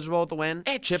 bowl eligible with a win.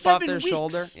 It's chip 7 off their weeks.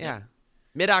 shoulder. Yeah.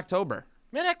 Mid-October.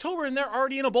 And they're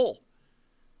already in a bowl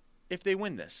if they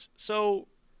win this. So,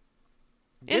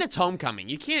 and it's homecoming.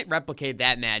 You can't replicate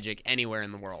that magic anywhere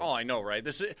in the world. Oh, I know, right?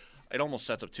 It almost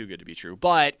sets up too good to be true.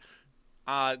 But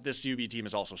this UB team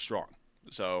is also strong.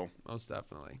 So most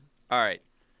definitely. All right.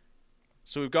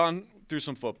 So we've gone through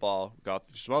some football. We've gone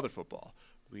through some other football.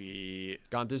 We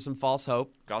gone through some false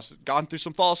hope. Gone through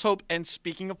some false hope. And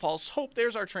speaking of false hope,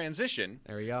 there's our transition.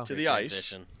 There we go. To the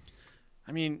ice.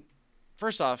 I mean,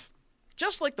 first off,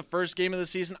 just like the first game of the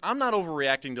season, I'm not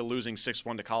overreacting to losing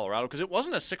 6-1 to Colorado because it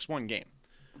wasn't a 6-1 game.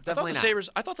 Definitely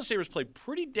I thought the Sabres played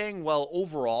pretty dang well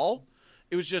overall.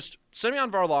 It was just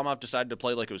Semyon Varlamov decided to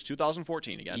play like it was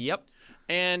 2014 again. Yep.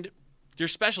 And your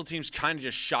special teams kind of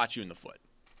just shot you in the foot.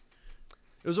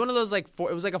 It was one of those it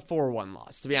was like a 4-1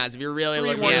 loss, to be honest. If you're really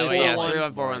looking 3-1, at it, 4-1,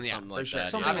 3-1, 4-1, yeah, for sure.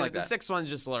 Something like that. The 6-1's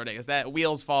just hilarious. That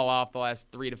wheels fall off the last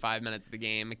 3 to 5 minutes of the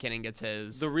game. McKinnon gets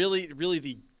his. Really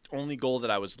the only goal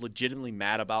that I was legitimately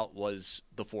mad about was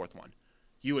the fourth one.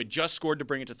 You had just scored to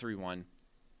bring it to 3-1.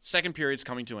 Second period's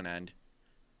coming to an end.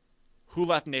 Who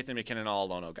left Nathan McKinnon all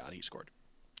alone? Oh, God, he scored.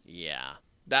 Yeah.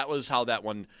 That was how that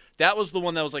one – that was the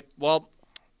one that was like, well –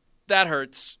 that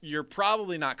hurts. You're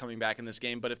probably not coming back in this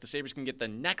game, but if the Sabres can get the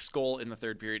next goal in the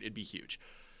third period, it'd be huge.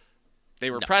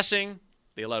 They were pressing.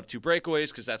 They allowed 2 breakaways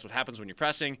because that's what happens when you're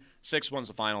pressing. 6-1's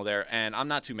the final there, and I'm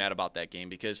not too mad about that game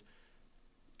because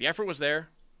the effort was there.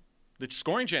 The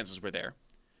scoring chances were there.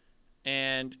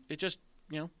 And it just,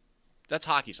 that's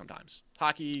hockey sometimes.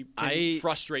 Hockey can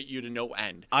frustrate you to no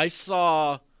end. I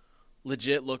saw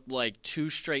legit looked like 2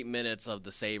 straight minutes of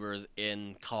the Sabres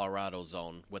in Colorado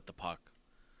zone with the puck.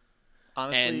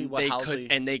 Honestly, were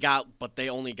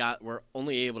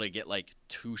only able to get like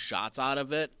 2 shots out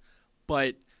of it.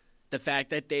 But the fact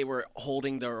that they were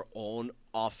holding their own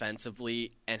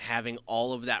offensively and having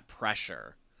all of that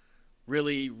pressure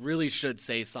really, really should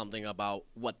say something about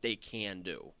what they can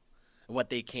do, what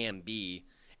they can be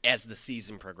as the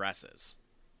season progresses.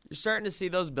 You're starting to see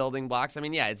those building blocks. I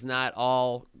mean, yeah, it's not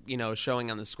all,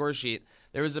 showing on the score sheet.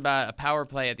 There was about a power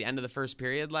play at the end of the first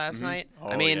period last night.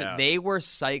 Oh, they were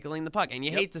cycling the puck. And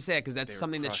you hate to say it because that's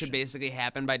something that should basically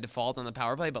happen by default on the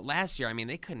power play. But last year,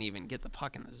 they couldn't even get the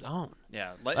puck in the zone.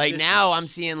 Yeah. I'm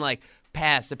seeing,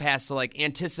 pass to,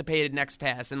 anticipated next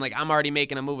pass. And, I'm already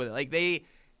making a move with it. They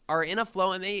are in a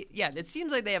flow. And it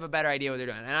seems like they have a better idea what they're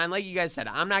doing. And like you guys said,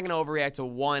 I'm not going to overreact to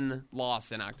one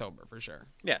loss in October for sure.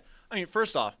 Yeah.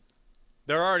 First off,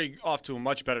 they're already off to a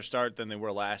much better start than they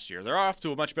were last year. They're off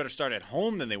to a much better start at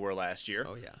home than they were last year.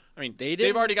 Oh, yeah.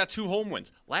 They've already got 2 home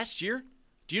wins. Last year,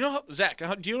 do you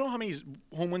know how many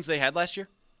home wins they had last year?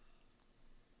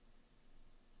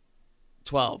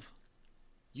 12.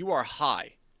 You are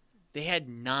high. They had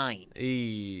 9.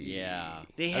 Yeah.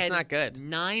 That's not good.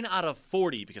 9 out of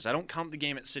 40 because I don't count the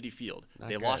game at Citi Field.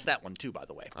 They lost that one too, by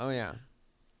the way. Oh, yeah.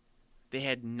 They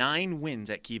had 9 wins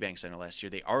at KeyBank Center last year.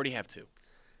 They already have 2.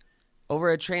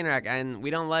 Over at Trainwreck, and we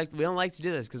don't like to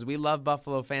do this because we love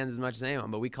Buffalo fans as much as anyone,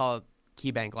 but we call it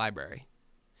KeyBank Library.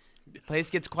 Place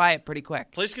gets quiet pretty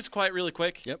quick. Place gets quiet really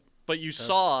quick. Yep. But you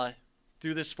saw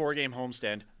through this 4-game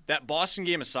homestand, that Boston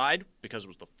game aside, because it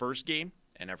was the first game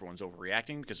and everyone's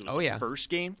overreacting because it was the first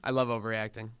game. I love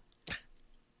overreacting.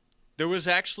 There was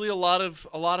actually a lot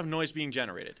of noise being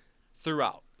generated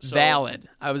throughout. So, valid.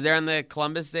 I was there on the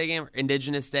Columbus Day game,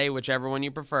 Indigenous Day, whichever one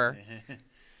you prefer.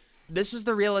 This was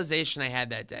the realization I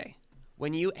had that day.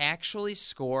 When you actually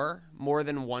score more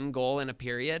than 1 goal in a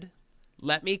period,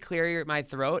 Let Me Clear My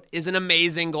Throat is an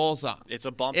amazing goal song. It's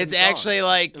a bump. It's actually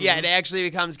it actually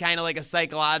becomes kind of like a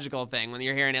psychological thing when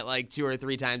you're hearing it 2 or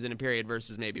 3 times in a period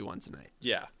versus maybe once a night.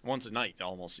 Yeah, once a night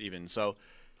almost even. So,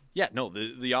 yeah, no,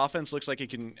 the offense looks like it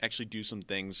can actually do some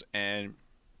things. And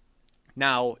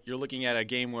now you're looking at a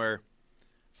game where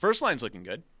first line's looking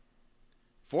good.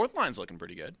 Fourth line's looking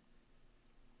pretty good.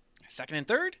 Second and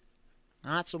third,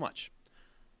 not so much.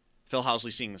 Phil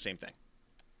Housley seeing the same thing.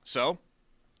 So,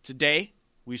 today,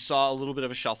 we saw a little bit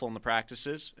of a shuffle in the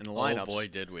practices, in the lineups. Oh, boy,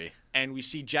 did we. And we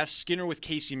see Jeff Skinner with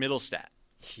Casey Middlestat.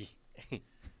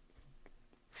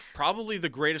 Probably the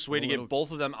greatest way to get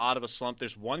both of them out of a slump.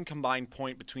 There's 1 combined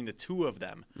point between the 2 of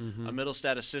them. Mm-hmm. A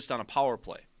Middlestat assist on a power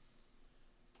play.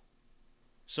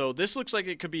 So this looks like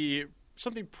it could be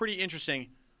something pretty interesting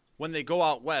when they go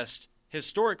out west.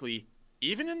 Historically,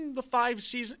 even in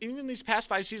these past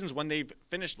 5 seasons when they've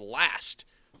finished last,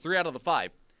 3 out of the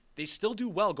 5, they still do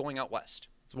well going out west.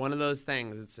 It's one of those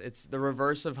things. It's the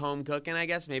reverse of home cooking, I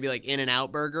guess. Maybe like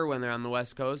In-N-Out Burger when they're on the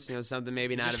West Coast. Something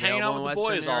maybe not available in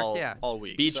Western New York. All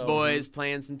week. Beach Boys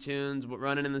playing some tunes,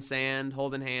 running in the sand,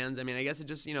 holding hands. I guess it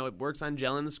just it works on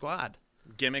gelling the squad.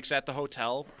 Gimmicks at the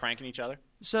hotel, pranking each other.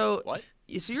 So what?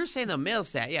 So you're saying the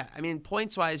Middlestat, yeah.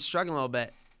 Points wise, struggling a little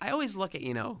bit. I always look at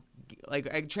like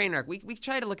Trainwreck. We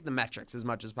try to look at the metrics as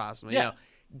much as possible. Yeah.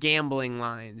 Gambling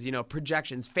lines,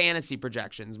 projections, fantasy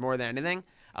projections more than anything.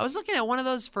 I was looking at one of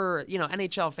those for,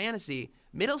 NHL fantasy.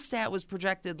 Middlestat was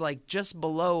projected like just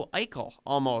below Eichel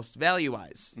almost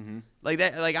value-wise. Like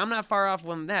that. Like I'm not far off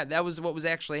from that. That was what was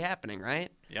actually happening, right?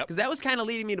 Yep. Because that was kind of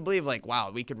leading me to believe like,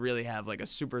 wow, we could really have like a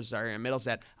superstar here in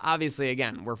Middlestat. Obviously,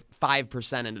 again, we're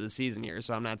 5% into the season here,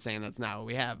 so I'm not saying that's not what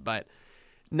we have, but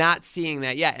not seeing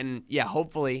that yet. And yeah,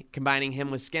 hopefully combining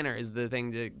him with Skinner is the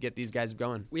thing to get these guys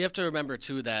going. We have to remember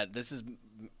too that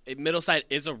Middlestat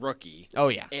is a rookie. Oh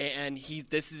yeah, and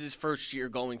this is his first year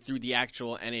going through the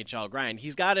actual NHL grind.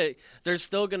 There's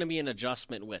still going to be an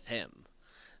adjustment with him.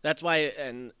 That's why,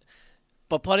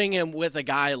 but putting him with a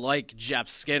guy like Jeff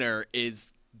Skinner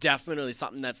is definitely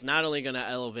something that's not only going to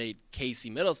elevate Casey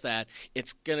Middlestat,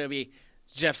 it's going to be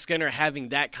Jeff Skinner having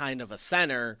that kind of a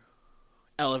center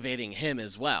elevating him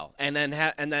as well. And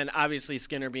then obviously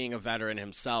Skinner being a veteran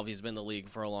himself, he's been in the league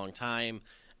for a long time,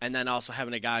 and then also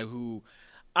having a guy who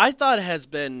I thought has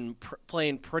been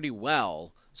playing pretty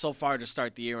well so far to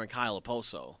start the year in Kyle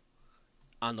Oposo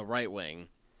on the right wing,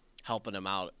 helping him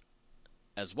out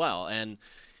as well. And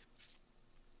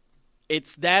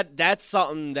it's that's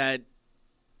something that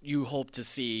you hope to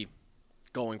see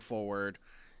going forward.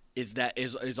 Is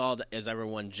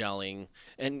everyone gelling,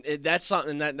 and that's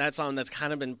something that's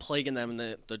kind of been plaguing them.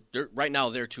 Right now,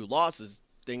 their 2 losses,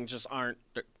 things just aren't.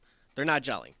 They're not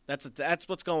gelling. That's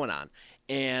what's going on,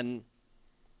 and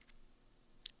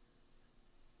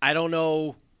I don't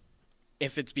know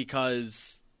if it's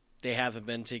because they haven't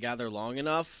been together long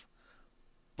enough,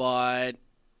 but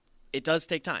it does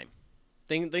take time.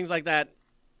 Things like that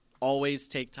always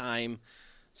take time.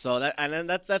 So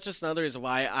that's just another reason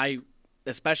why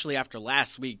especially after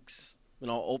last week's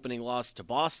opening loss to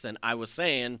Boston, I was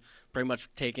saying, pretty much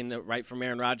taking it right from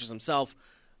Aaron Rodgers himself,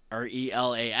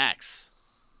 RELAX.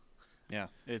 Yeah,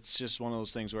 it's just one of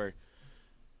those things where,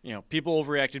 people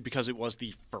overreacted because it was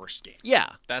the first game. Yeah.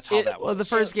 That's how that was. Well, the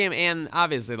first game and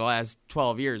obviously the last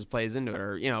 12 years plays into it,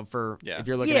 or, if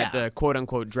you're looking at the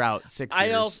quote-unquote drought, 6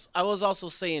 years. I was also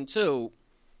saying, too,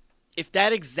 if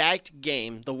that exact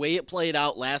game, the way it played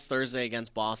out last Thursday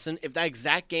against Boston, if that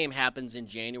exact game happens in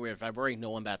January or February, no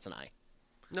one bats an eye.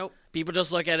 Nope. People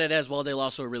just look at it as, well, they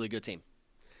lost to a really good team.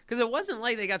 Because it wasn't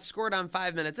like they got scored on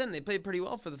 5 minutes in. They played pretty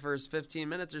well for the first 15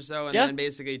 minutes or so, and then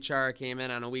basically Chara came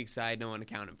in on a weak side. No one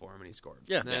accounted for him, and he scored.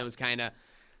 Yeah. And then it was kind of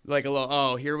like a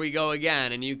little, here we go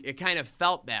again. And it kind of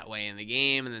felt that way in the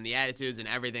game, and then the attitudes and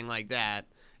everything like that.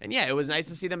 And yeah, it was nice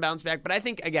to see them bounce back. But I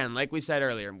think, again, like we said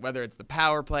earlier, whether it's the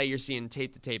power play, you're seeing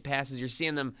tape-to-tape passes, you're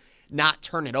seeing them not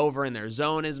turn it over in their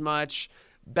zone as much.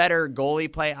 Better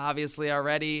goalie play, obviously,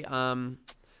 already.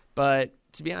 But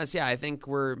to be honest, yeah, I think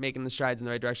we're making the strides in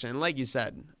the right direction. And like you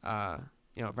said,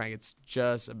 Frank, it's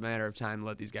just a matter of time to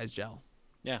let these guys gel.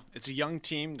 Yeah, it's a young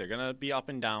team. They're going to be up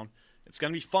and down. It's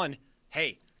going to be fun.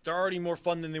 Hey, they're already more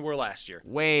fun than they were last year.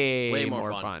 Way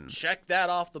more fun. Check that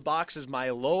off the box as my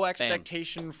low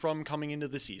expectation from coming into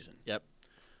the season. Yep.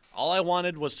 All I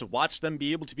wanted was to watch them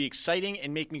be able to be exciting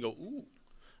and make me go, ooh.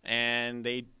 And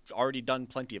they've already done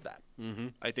plenty of that. Mm-hmm.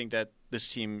 I think that this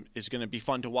team is going to be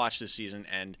fun to watch this season.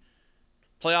 And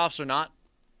playoffs or not,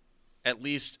 at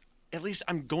least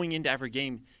I'm going into every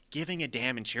game giving a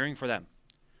damn and cheering for them.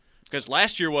 Because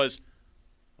last year was,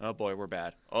 oh, boy, we're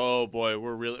bad. Oh, boy,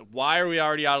 why are we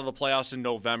already out of the playoffs in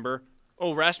November?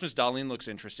 Oh, Rasmus Dahlin looks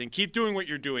interesting. Keep doing what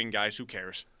you're doing, guys. Who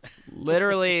cares?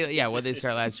 Literally, yeah, what did they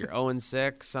start last year?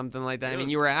 0-6, something like that. I mean,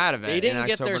 you were out of it. They didn't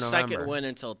get their November. second win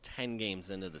until 10 games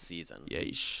into the season.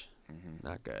 Yeesh.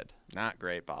 Not good. Not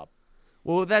great, Bob.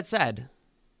 Well, with that said,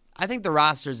 I think the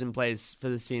roster's in place for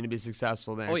this team to be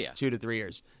successful the next 2 to 3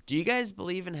 years. Do you guys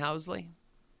believe in Housley?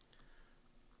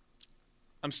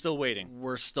 I'm still waiting.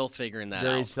 We're still figuring that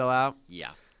out. Jury's still out? Yeah.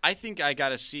 I think I got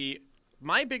to see.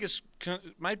 My biggest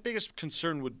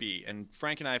concern would be, and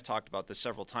Frank and I have talked about this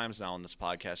several times now on this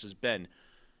podcast, has been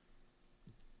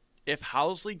if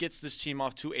Housley gets this team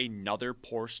off to another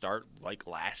poor start like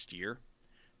last year,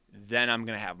 then I'm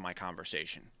going to have my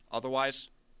conversation. Otherwise,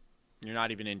 you're not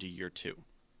even into year 2.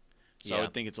 So I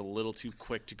would think it's a little too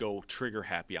quick to go trigger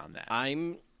happy on that.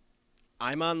 I'm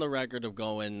on the record of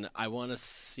going, I want to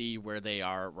see where they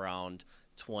are around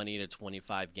 20 to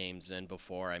 25 games in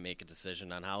before I make a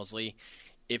decision on Housley.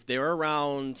 If they're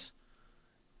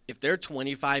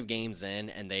 25 games in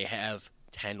and they have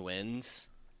 10 wins,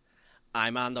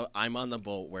 I'm on the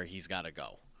boat where he's got to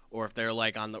go. Or if they're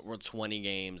like on the 20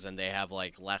 games and they have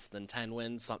like less than 10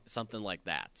 wins, something like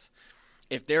that.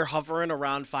 If they're hovering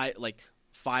around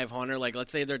 500, like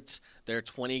let's say they're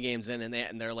 20 games in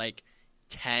and they're like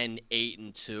 10, 8,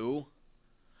 and 2.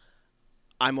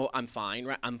 I'm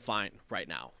fine. I'm fine right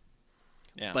now.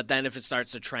 Yeah. But then if it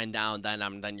starts to trend down,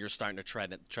 then you're starting to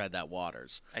tread that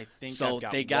waters. I think so I've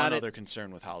got they one other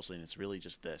concern with Housley, and it's really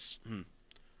just this.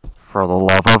 For the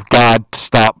love of God,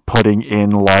 stop putting in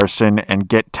Larson and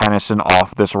get Tennyson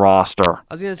off this roster. I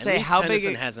was going to say,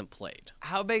 Tennyson hasn't played.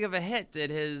 How big of a hit did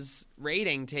his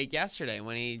rating take yesterday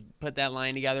when he put that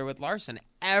line together with Larson?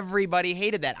 Everybody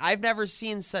hated that. I've never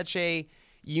seen such a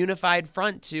unified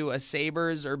front to a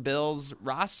Sabres or Bills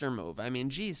roster move. I mean,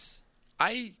 geez.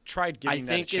 I tried giving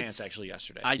that a chance actually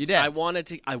yesterday. You did. I wanted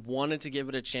to give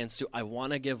it a chance too. I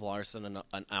want to give Larson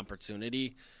an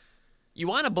opportunity. You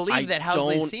want to believe that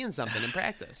Housley's seeing something in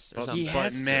practice or something.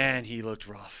 But man, he looked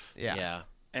rough. Yeah.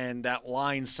 And that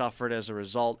line suffered as a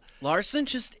result. Larson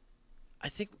I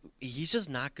think he's just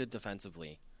not good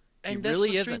defensively. And he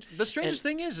really isn't. The strangest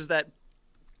thing is that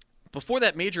before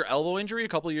that major elbow injury a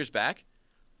couple of years back,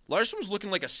 Larson was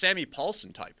looking like a Sammy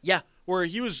Paulson type. Yeah. Where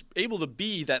he was able to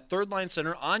be that third line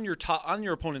center against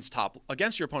your opponent's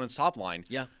top line.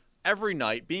 Yeah. Every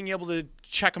night, being able to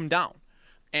check him down.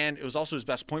 And it was also his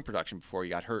best point production before he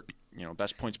got hurt.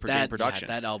 Best points per game production.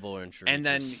 Yeah, that elbow injury. And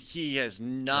then he has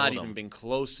not even been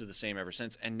close to the same ever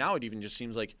since. And now it even just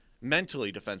seems like mentally,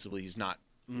 defensively, he's not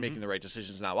making the right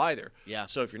decisions now either. Yeah.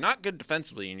 So if you're not good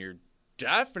defensively and you're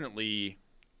definitely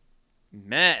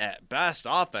meh at best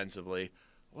offensively,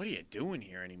 what are you doing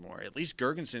here anymore? At least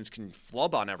Gergensons can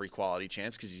flub on every quality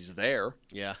chance because he's there.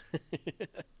 Yeah.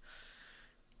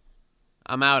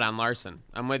 I'm out on Larson.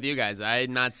 I'm with you guys.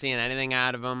 I'm not seeing anything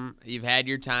out of him. You've had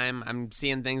your time. I'm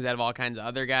seeing things out of all kinds of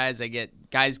other guys. I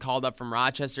get guys called up from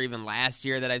Rochester even last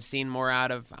year that I've seen more out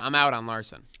of. I'm out on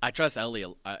Larson. I trust Ellie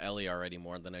already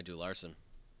more than I do Larson.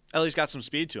 Ellie's got some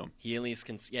speed to him. He at least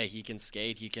can. Yeah, he can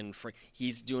skate.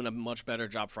 He's doing a much better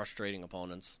job frustrating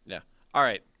opponents. Yeah. All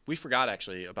right. We forgot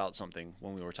actually about something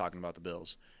when we were talking about the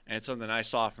Bills, and it's something I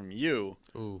saw from you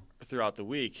throughout the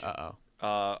week.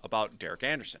 About Derek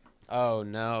Anderson. Oh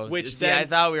no! I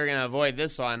thought we were gonna avoid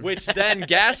this one. Which then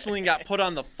gasoline got put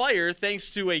on the fire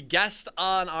thanks to a guest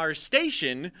on our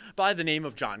station by the name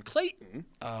of John Clayton.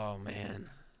 Oh man!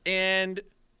 And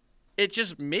it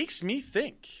just makes me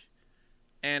think.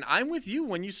 And I'm with you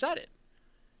when you said it.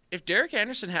 If Derek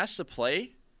Anderson has to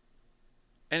play,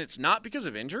 and it's not because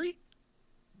of injury,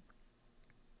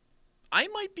 I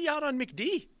might be out on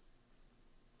McD.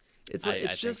 I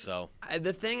just think so.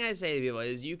 The thing I say to people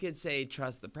is you could say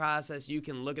trust the process. You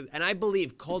can look at, and I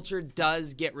believe culture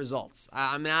does get results.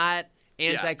 I'm not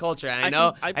anti-culture. And I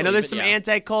know there's some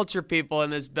anti-culture people in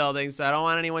this building, so I don't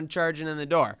want anyone charging in the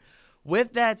door.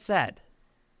 With that said,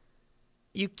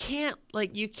 you can't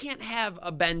have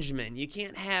a Benjamin, you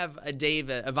can't have a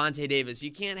Avonte Davis,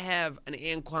 you can't have an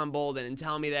Anquan Bolden and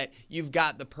tell me that you've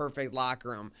got the perfect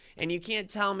locker room, and you can't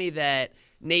tell me that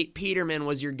Nate Peterman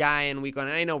was your guy in week 1.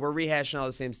 And I know we're rehashing all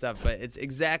the same stuff, but it's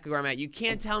exactly where I'm at. You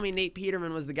can't tell me Nate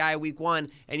Peterman was the guy week 1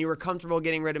 and you were comfortable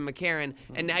getting rid of McCarron,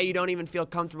 and now you don't even feel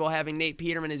comfortable having Nate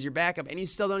Peterman as your backup, and you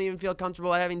still don't even feel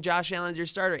comfortable having Josh Allen as your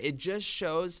starter. It just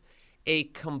shows a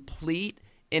complete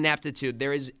ineptitude.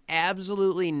 There is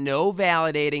absolutely no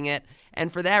validating it,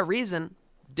 and for that reason,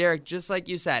 Derek, just like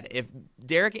you said, if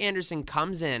Derek Anderson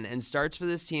comes in and starts for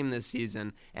this team this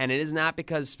season, and it is not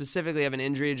because specifically of an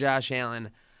injury to Josh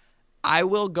Allen, I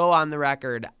will go on the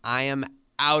record, I am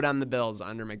out on the Bills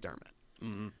under McDermott.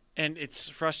 Mm-hmm. And it's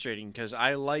frustrating because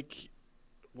I like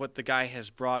what the guy has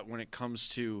brought when it comes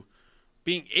to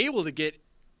being able to get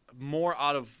more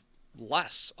out of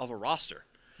less of a roster.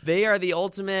 They are the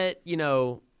ultimate,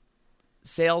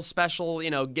 sales special,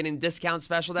 getting discount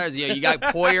special there. You got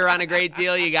Poyer on a great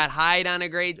deal. You got Hyde on a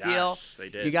great deal. Yes, they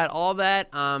did. You got all that.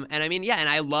 And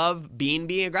I love being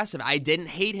aggressive. I didn't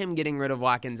hate him getting rid of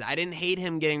Watkins. I didn't hate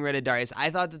him getting rid of Darius. I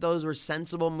thought that those were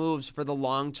sensible moves for the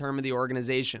long term of the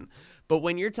organization. But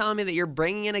when you're telling me that you're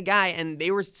bringing in a guy, and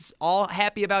they were all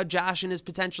happy about Josh and his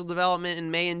potential development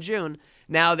in May and June,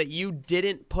 now that you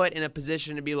didn't put in a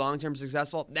position to be long-term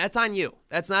successful, that's on you.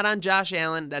 That's not on Josh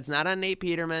Allen. That's not on Nate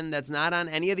Peterman. That's not on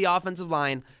any of the offensive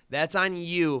line. That's on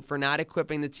you for not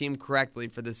equipping the team correctly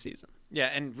for this season.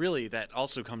 Yeah, and really that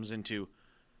also comes into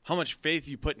how much faith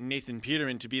you put in Nathan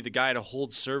Peterman to be the guy to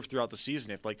hold serve throughout the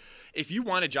season. If you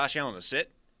wanted Josh Allen to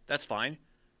sit, that's fine.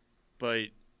 But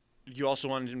you also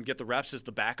wanted him to get the reps as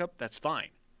the backup, that's fine.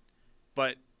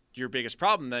 But your biggest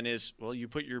problem then is, you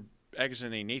put your eggs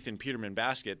in a Nathan Peterman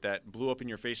basket that blew up in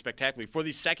your face spectacularly for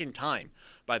the second time,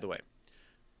 by the way.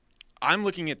 I'm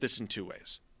looking at this in two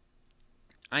ways.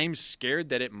 I'm scared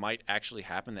that it might actually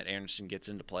happen that Anderson gets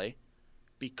into play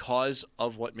because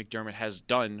of what McDermott has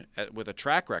done with a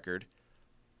track record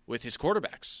with his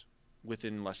quarterbacks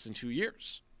within less than 2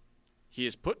 years. He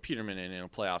has put Peterman in a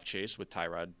playoff chase with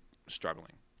Tyrod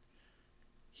struggling.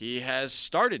 He has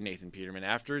started Nathan Peterman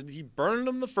after he burned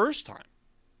him the first time.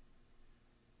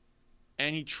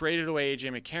 And he traded away A.J.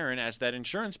 McCarron as that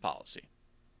insurance policy.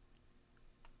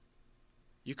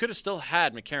 You could have still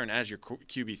had McCarron as your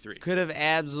QB3. Could have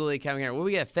absolutely come here. What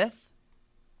we get, 5th?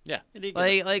 Yeah.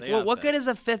 What good is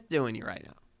a 5th doing you right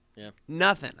now? Yeah.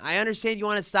 Nothing. I understand you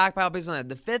want to stockpile based on that.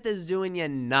 The 5th is doing you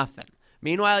nothing.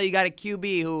 Meanwhile, you got a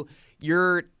QB who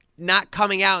you're not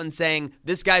coming out and saying,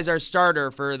 this guy's our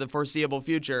starter for the foreseeable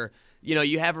future. You know,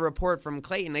 you have a report from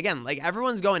Clayton. Again, like,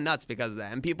 everyone's going nuts because of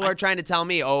that. And people are trying to tell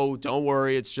me, oh, don't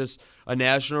worry, it's just a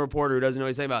national reporter who doesn't know what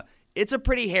he's saying about. It's a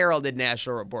pretty heralded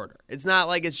national reporter. It's not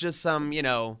like it's just some,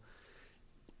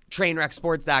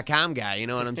 Trainwrecksports.com guy. You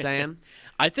know what I'm saying?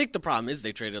 I think the problem is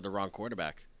they traded the wrong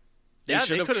quarterback. They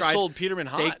could have sold Peterman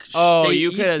hot.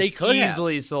 You could have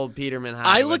easily sold Peterman hot.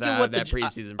 I look at what that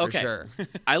preseason for sure.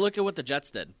 I look at what the Jets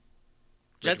did.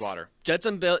 Bridgewater. Jets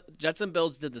and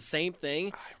Bills did the same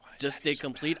thing. Just did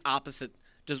complete opposite.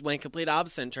 Just went complete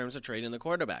opposite in terms of trading the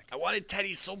quarterback. I wanted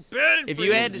Teddy so bad. If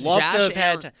you had love Josh to have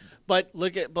Allen, had, but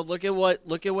look at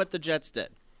what the Jets did.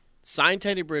 Signed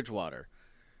Teddy Bridgewater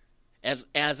as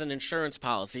an insurance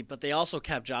policy, but they also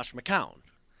kept Josh McCown,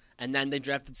 and then they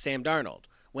drafted Sam Darnold.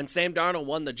 When Sam Darnold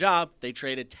won the job, they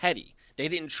traded Teddy. They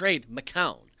didn't trade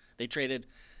McCown. They traded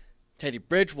Teddy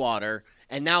Bridgewater,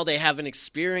 and now they have an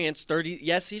experienced 30.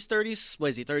 Yes, he's 30.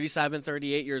 Was he 37,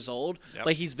 38 years old? Yep.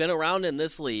 But he's been around in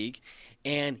this league,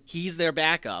 and he's their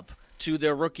backup to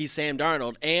their rookie Sam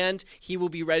Darnold, and he will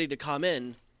be ready to come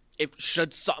in if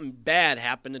should something bad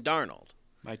happen to Darnold.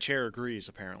 My chair agrees,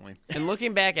 apparently. And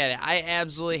looking back at it, I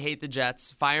absolutely hate the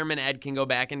Jets. Fireman Ed can go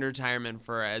back into retirement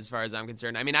for as far as I'm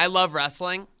concerned. I mean, I love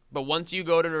wrestling, but once you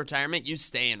go to retirement, you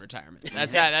stay in retirement.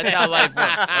 That's how life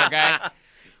works, okay?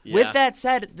 Yeah. With that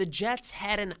said, the Jets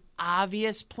had an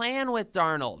obvious plan with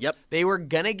Darnold. Yep. They were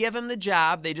going to give him the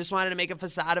job. They just wanted to make a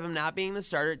facade of him not being the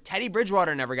starter. Teddy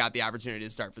Bridgewater never got the opportunity to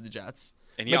start for the Jets.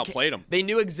 And he outplayed him. They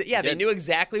knew they knew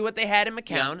exactly what they had in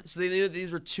McCown. Yeah. So they knew that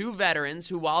these were two veterans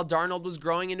who, while Darnold was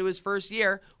growing into his first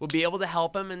year, would be able to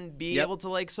help him and be able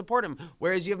to support him.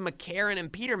 Whereas you have McCarron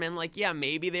and Peterman,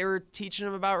 maybe they were teaching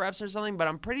him about reps or something, but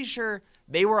I'm pretty sure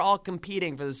they were all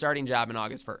competing for the starting job in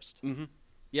August 1st. Mm-hmm.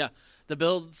 Yeah, the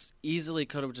Bills easily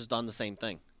could have just done the same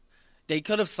thing. They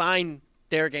could have signed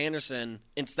Derek Anderson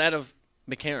instead of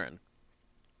McCarron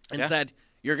and said,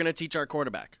 "You're going to teach our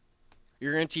quarterback.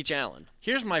 You're going to teach Allen."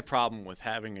 Here's my problem with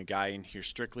having a guy in here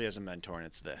strictly as a mentor, and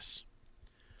it's this.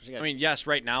 I mean, yes,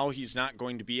 right now he's not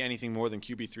going to be anything more than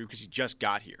QB3 because he just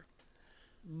got here.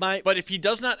 But if he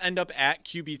does not end up at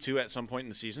QB2 at some point in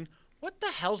the season, what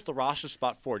the hell's the roster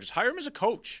spot for? Just hire him as a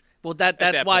coach. Well,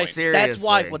 that's why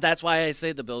I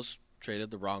say the Bills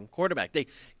traded the wrong quarterback. They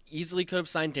easily could have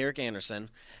signed Derek Anderson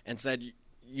and said,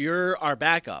 "You're our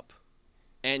backup,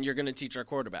 and you're going to teach our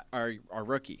quarterback, our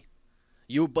rookie.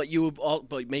 But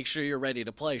make sure you're ready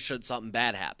to play should something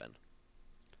bad happen."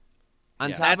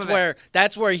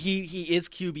 That's where he is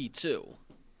QB2,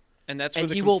 and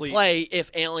he will play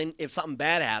if something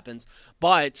bad happens.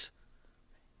 But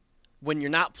when you're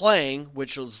not playing,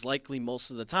 which is likely most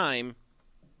of the time,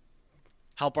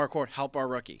 help our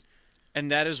rookie.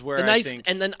 And that is where I think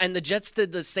and the Jets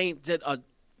did the same. Did a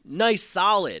nice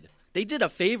solid. They did a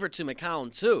favor to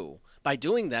McCown too by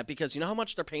doing that, because you know how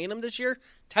much they're paying him this year?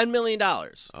 $10 million.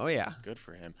 Oh yeah, good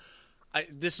for him.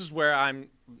 This is where I'm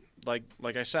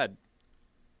like I said,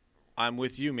 I'm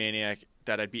with you, Maniac,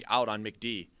 that I'd be out on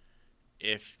McD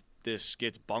if this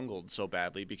gets bungled so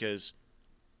badly, because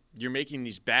you're making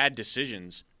these bad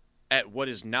decisions at what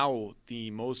is now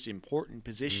the most important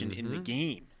position in the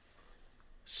game.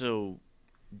 So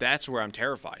that's where I'm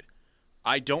terrified.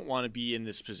 I don't want to be in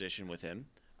this position with him.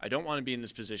 I don't want to be in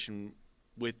this position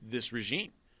with this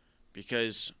regime,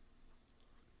 because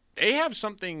they have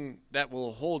something that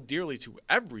will hold dearly to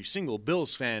every single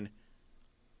Bills fan,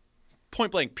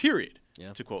 point blank, period,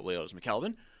 to quote Leos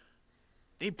McKelvin.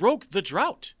 They broke the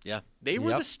drought. Yeah. They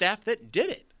were the staff that did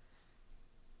it.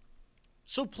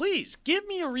 So please, give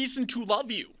me a reason to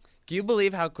love you. Do you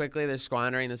believe how quickly they're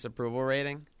squandering this approval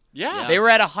rating? Yeah. They were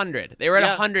at 100. They were at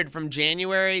 100 from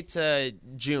January to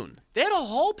June. They had a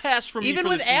hall pass from Even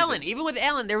with Allen. Even with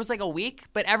Allen, there was a week,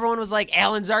 but everyone was like,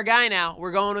 Allen's our guy now.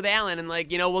 We're going with Allen, and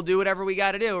we'll do whatever we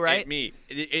got to do, right?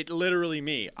 It literally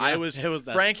me. Yeah,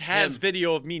 Frank has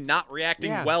video of me not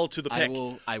reacting well to the pick.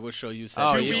 I will show you.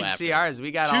 You should see ours.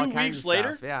 We got all kinds of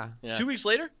stuff. Yeah. 2 weeks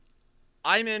later,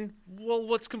 I'm in,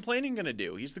 what's complaining going to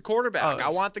do? He's the quarterback. I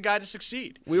want the guy to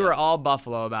succeed. We were all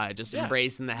Buffalo about it, just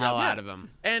embracing the hell out of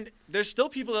him. And there's still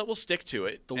people that will stick to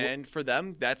it. And for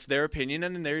them, that's their opinion,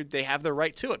 and they have their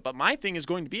right to it. But my thing is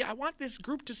going to be, I want this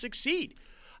group to succeed.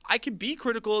 I can be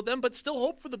critical of them, but still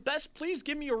hope for the best. Please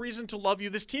give me a reason to love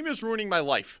you. This team is ruining my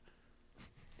life.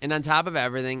 And on top of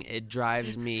everything, it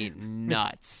drives me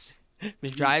nuts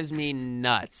drives me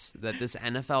nuts that this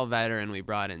NFL veteran we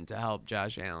brought in to help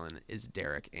Josh Allen is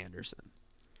Derek Anderson.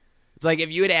 It's like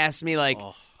if you had asked me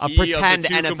a pretend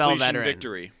NFL veteran.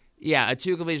 Victory. Yeah, a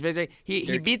 2 completion victory.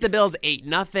 He beat the Bills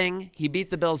 8-0. He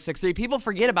beat the Bills 6-3. People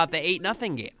forget about the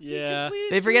 8-0 game. Yeah.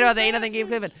 They forget about the 8-0 game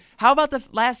Cleveland. How about the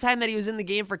last time that he was in the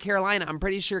game for Carolina? I'm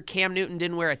pretty sure Cam Newton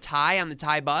didn't wear a tie on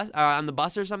the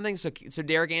bus or something. So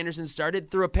Derek Anderson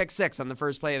started, threw a pick 6 on the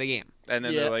first play of the game. And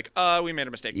then they're like, we made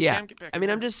a mistake. Yeah. Cam, get back. I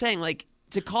mean, I'm just saying,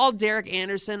 to call Derek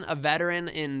Anderson a veteran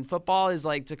in football is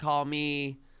like to call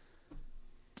me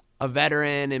a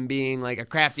veteran and being a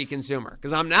crafty consumer,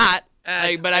 because I'm not.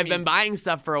 But I've been buying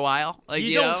stuff for a while.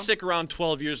 You don't stick around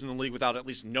 12 years in the league without at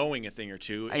least knowing a thing or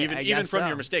two, even from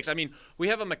your mistakes. I mean, we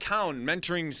have a McCown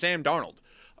mentoring Sam Darnold.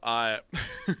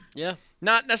 Yeah.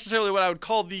 Not necessarily what I would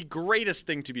call the greatest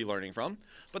thing to be learning from,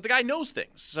 but the guy knows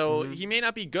things. So he may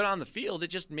not be good on the field. It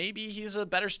just maybe he's a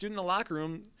better student in the locker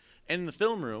room and in the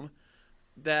film room,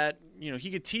 that he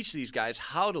could teach these guys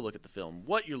how to look at the film,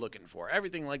 what you're looking for,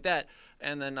 everything like that.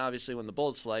 And then obviously when the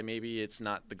bullets fly, maybe it's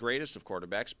not the greatest of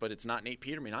quarterbacks, but it's not Nate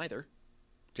Peterman either.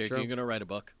 Jake, you're going to write a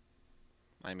book?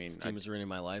 I mean, this team is ruining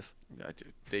my life.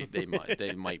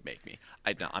 They might make me.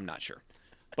 I'm not sure.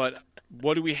 But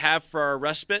what do we have for our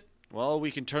respite? Well,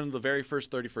 we can turn to the very first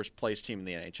 31st place team in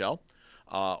the NHL,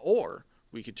 or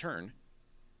we could turn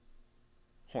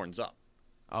horns up.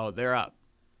 Oh, they're up.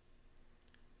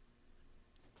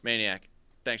 Maniac,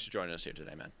 thanks for joining us here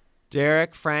today, man.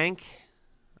 Derek, Frank,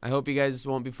 I hope you guys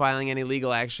won't be filing any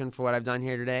legal action for what I've done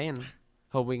here today, and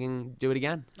hope we can do it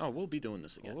again. Oh, we'll be doing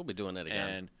this again. We'll be doing it again.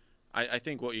 And I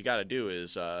think what we got to do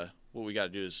is,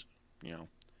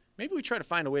 maybe we try to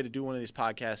find a way to do one of these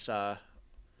podcasts out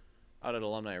at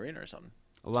Alumni Arena or something.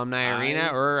 Alumni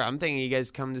Arena, or I'm thinking you guys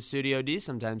come to Studio D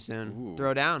sometime soon. Ooh.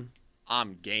 Throw down.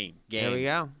 I'm game. There we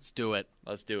go. Let's do it.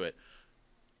 Let's do it.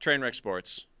 Trainwreck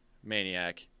Sports,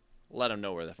 Maniac. Let them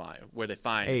know where they find the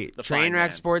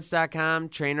Trainwrecksports.com,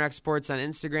 Trainwreck Sports on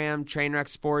Instagram, Trainwreck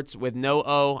Sports with no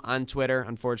O on Twitter.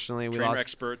 Unfortunately, we lost. Trainwreck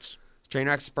Spurts.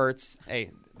 Trainwreck Spurts.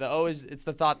 Hey, the O it's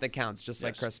the thought that counts, just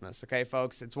like Christmas. Okay,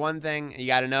 folks, it's one thing you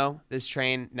got to know: this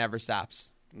train never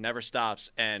stops. Never stops.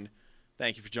 And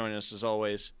thank you for joining us as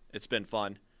always. It's been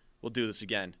fun. We'll do this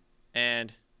again.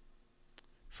 And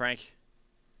Frank,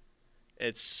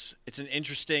 it's an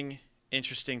interesting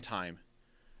time.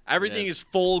 Everything is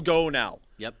full go now.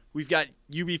 Yep. We've got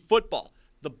UB football.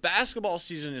 The basketball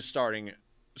season is starting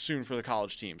soon for the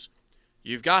college teams.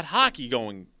 You've got hockey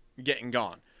getting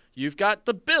gone. You've got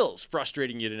the Bills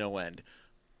frustrating you to no end.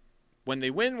 When they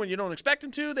win when you don't expect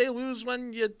them to, they lose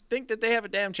when you think that they have a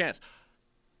damn chance.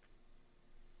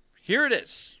 Here it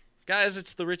is. Guys,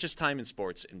 it's the richest time in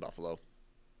sports in Buffalo.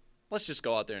 Let's just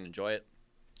go out there and enjoy it.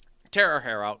 Tear our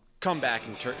hair out. Come back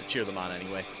and cheer them on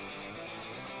anyway.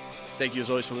 Thank you, as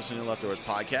always, for listening to Leftovers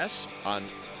Podcasts on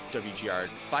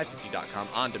WGR550.com,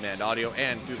 on-demand audio,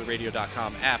 and through the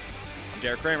radio.com app. I'm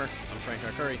Derek Kramer. I'm Frank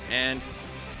Arcuri. And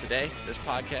today, this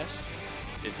podcast,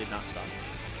 it did not stop,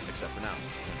 except for now,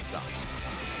 when it stops.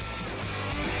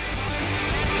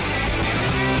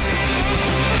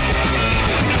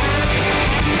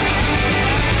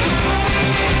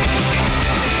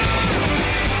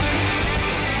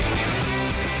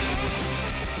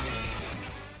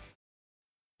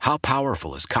 How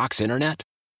powerful is Cox Internet?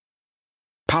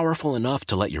 Powerful enough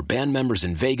to let your band members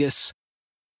in Vegas,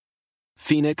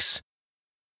 Phoenix,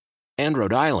 and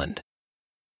Rhode Island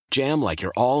jam like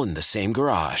you're all in the same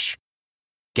garage.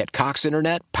 Get Cox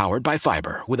Internet powered by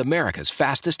fiber with America's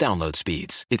fastest download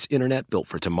speeds. It's internet built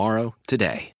for tomorrow,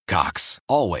 today. Cox,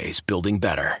 always building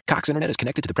better. Cox Internet is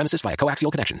connected to the premises via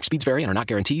coaxial connection. Speeds vary and are not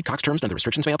guaranteed. Cox terms and other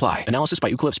restrictions may apply. Analysis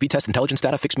by Ookla of Speed Test Intelligence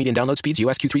data. Fixed median download speeds.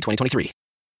 US Q3 2023.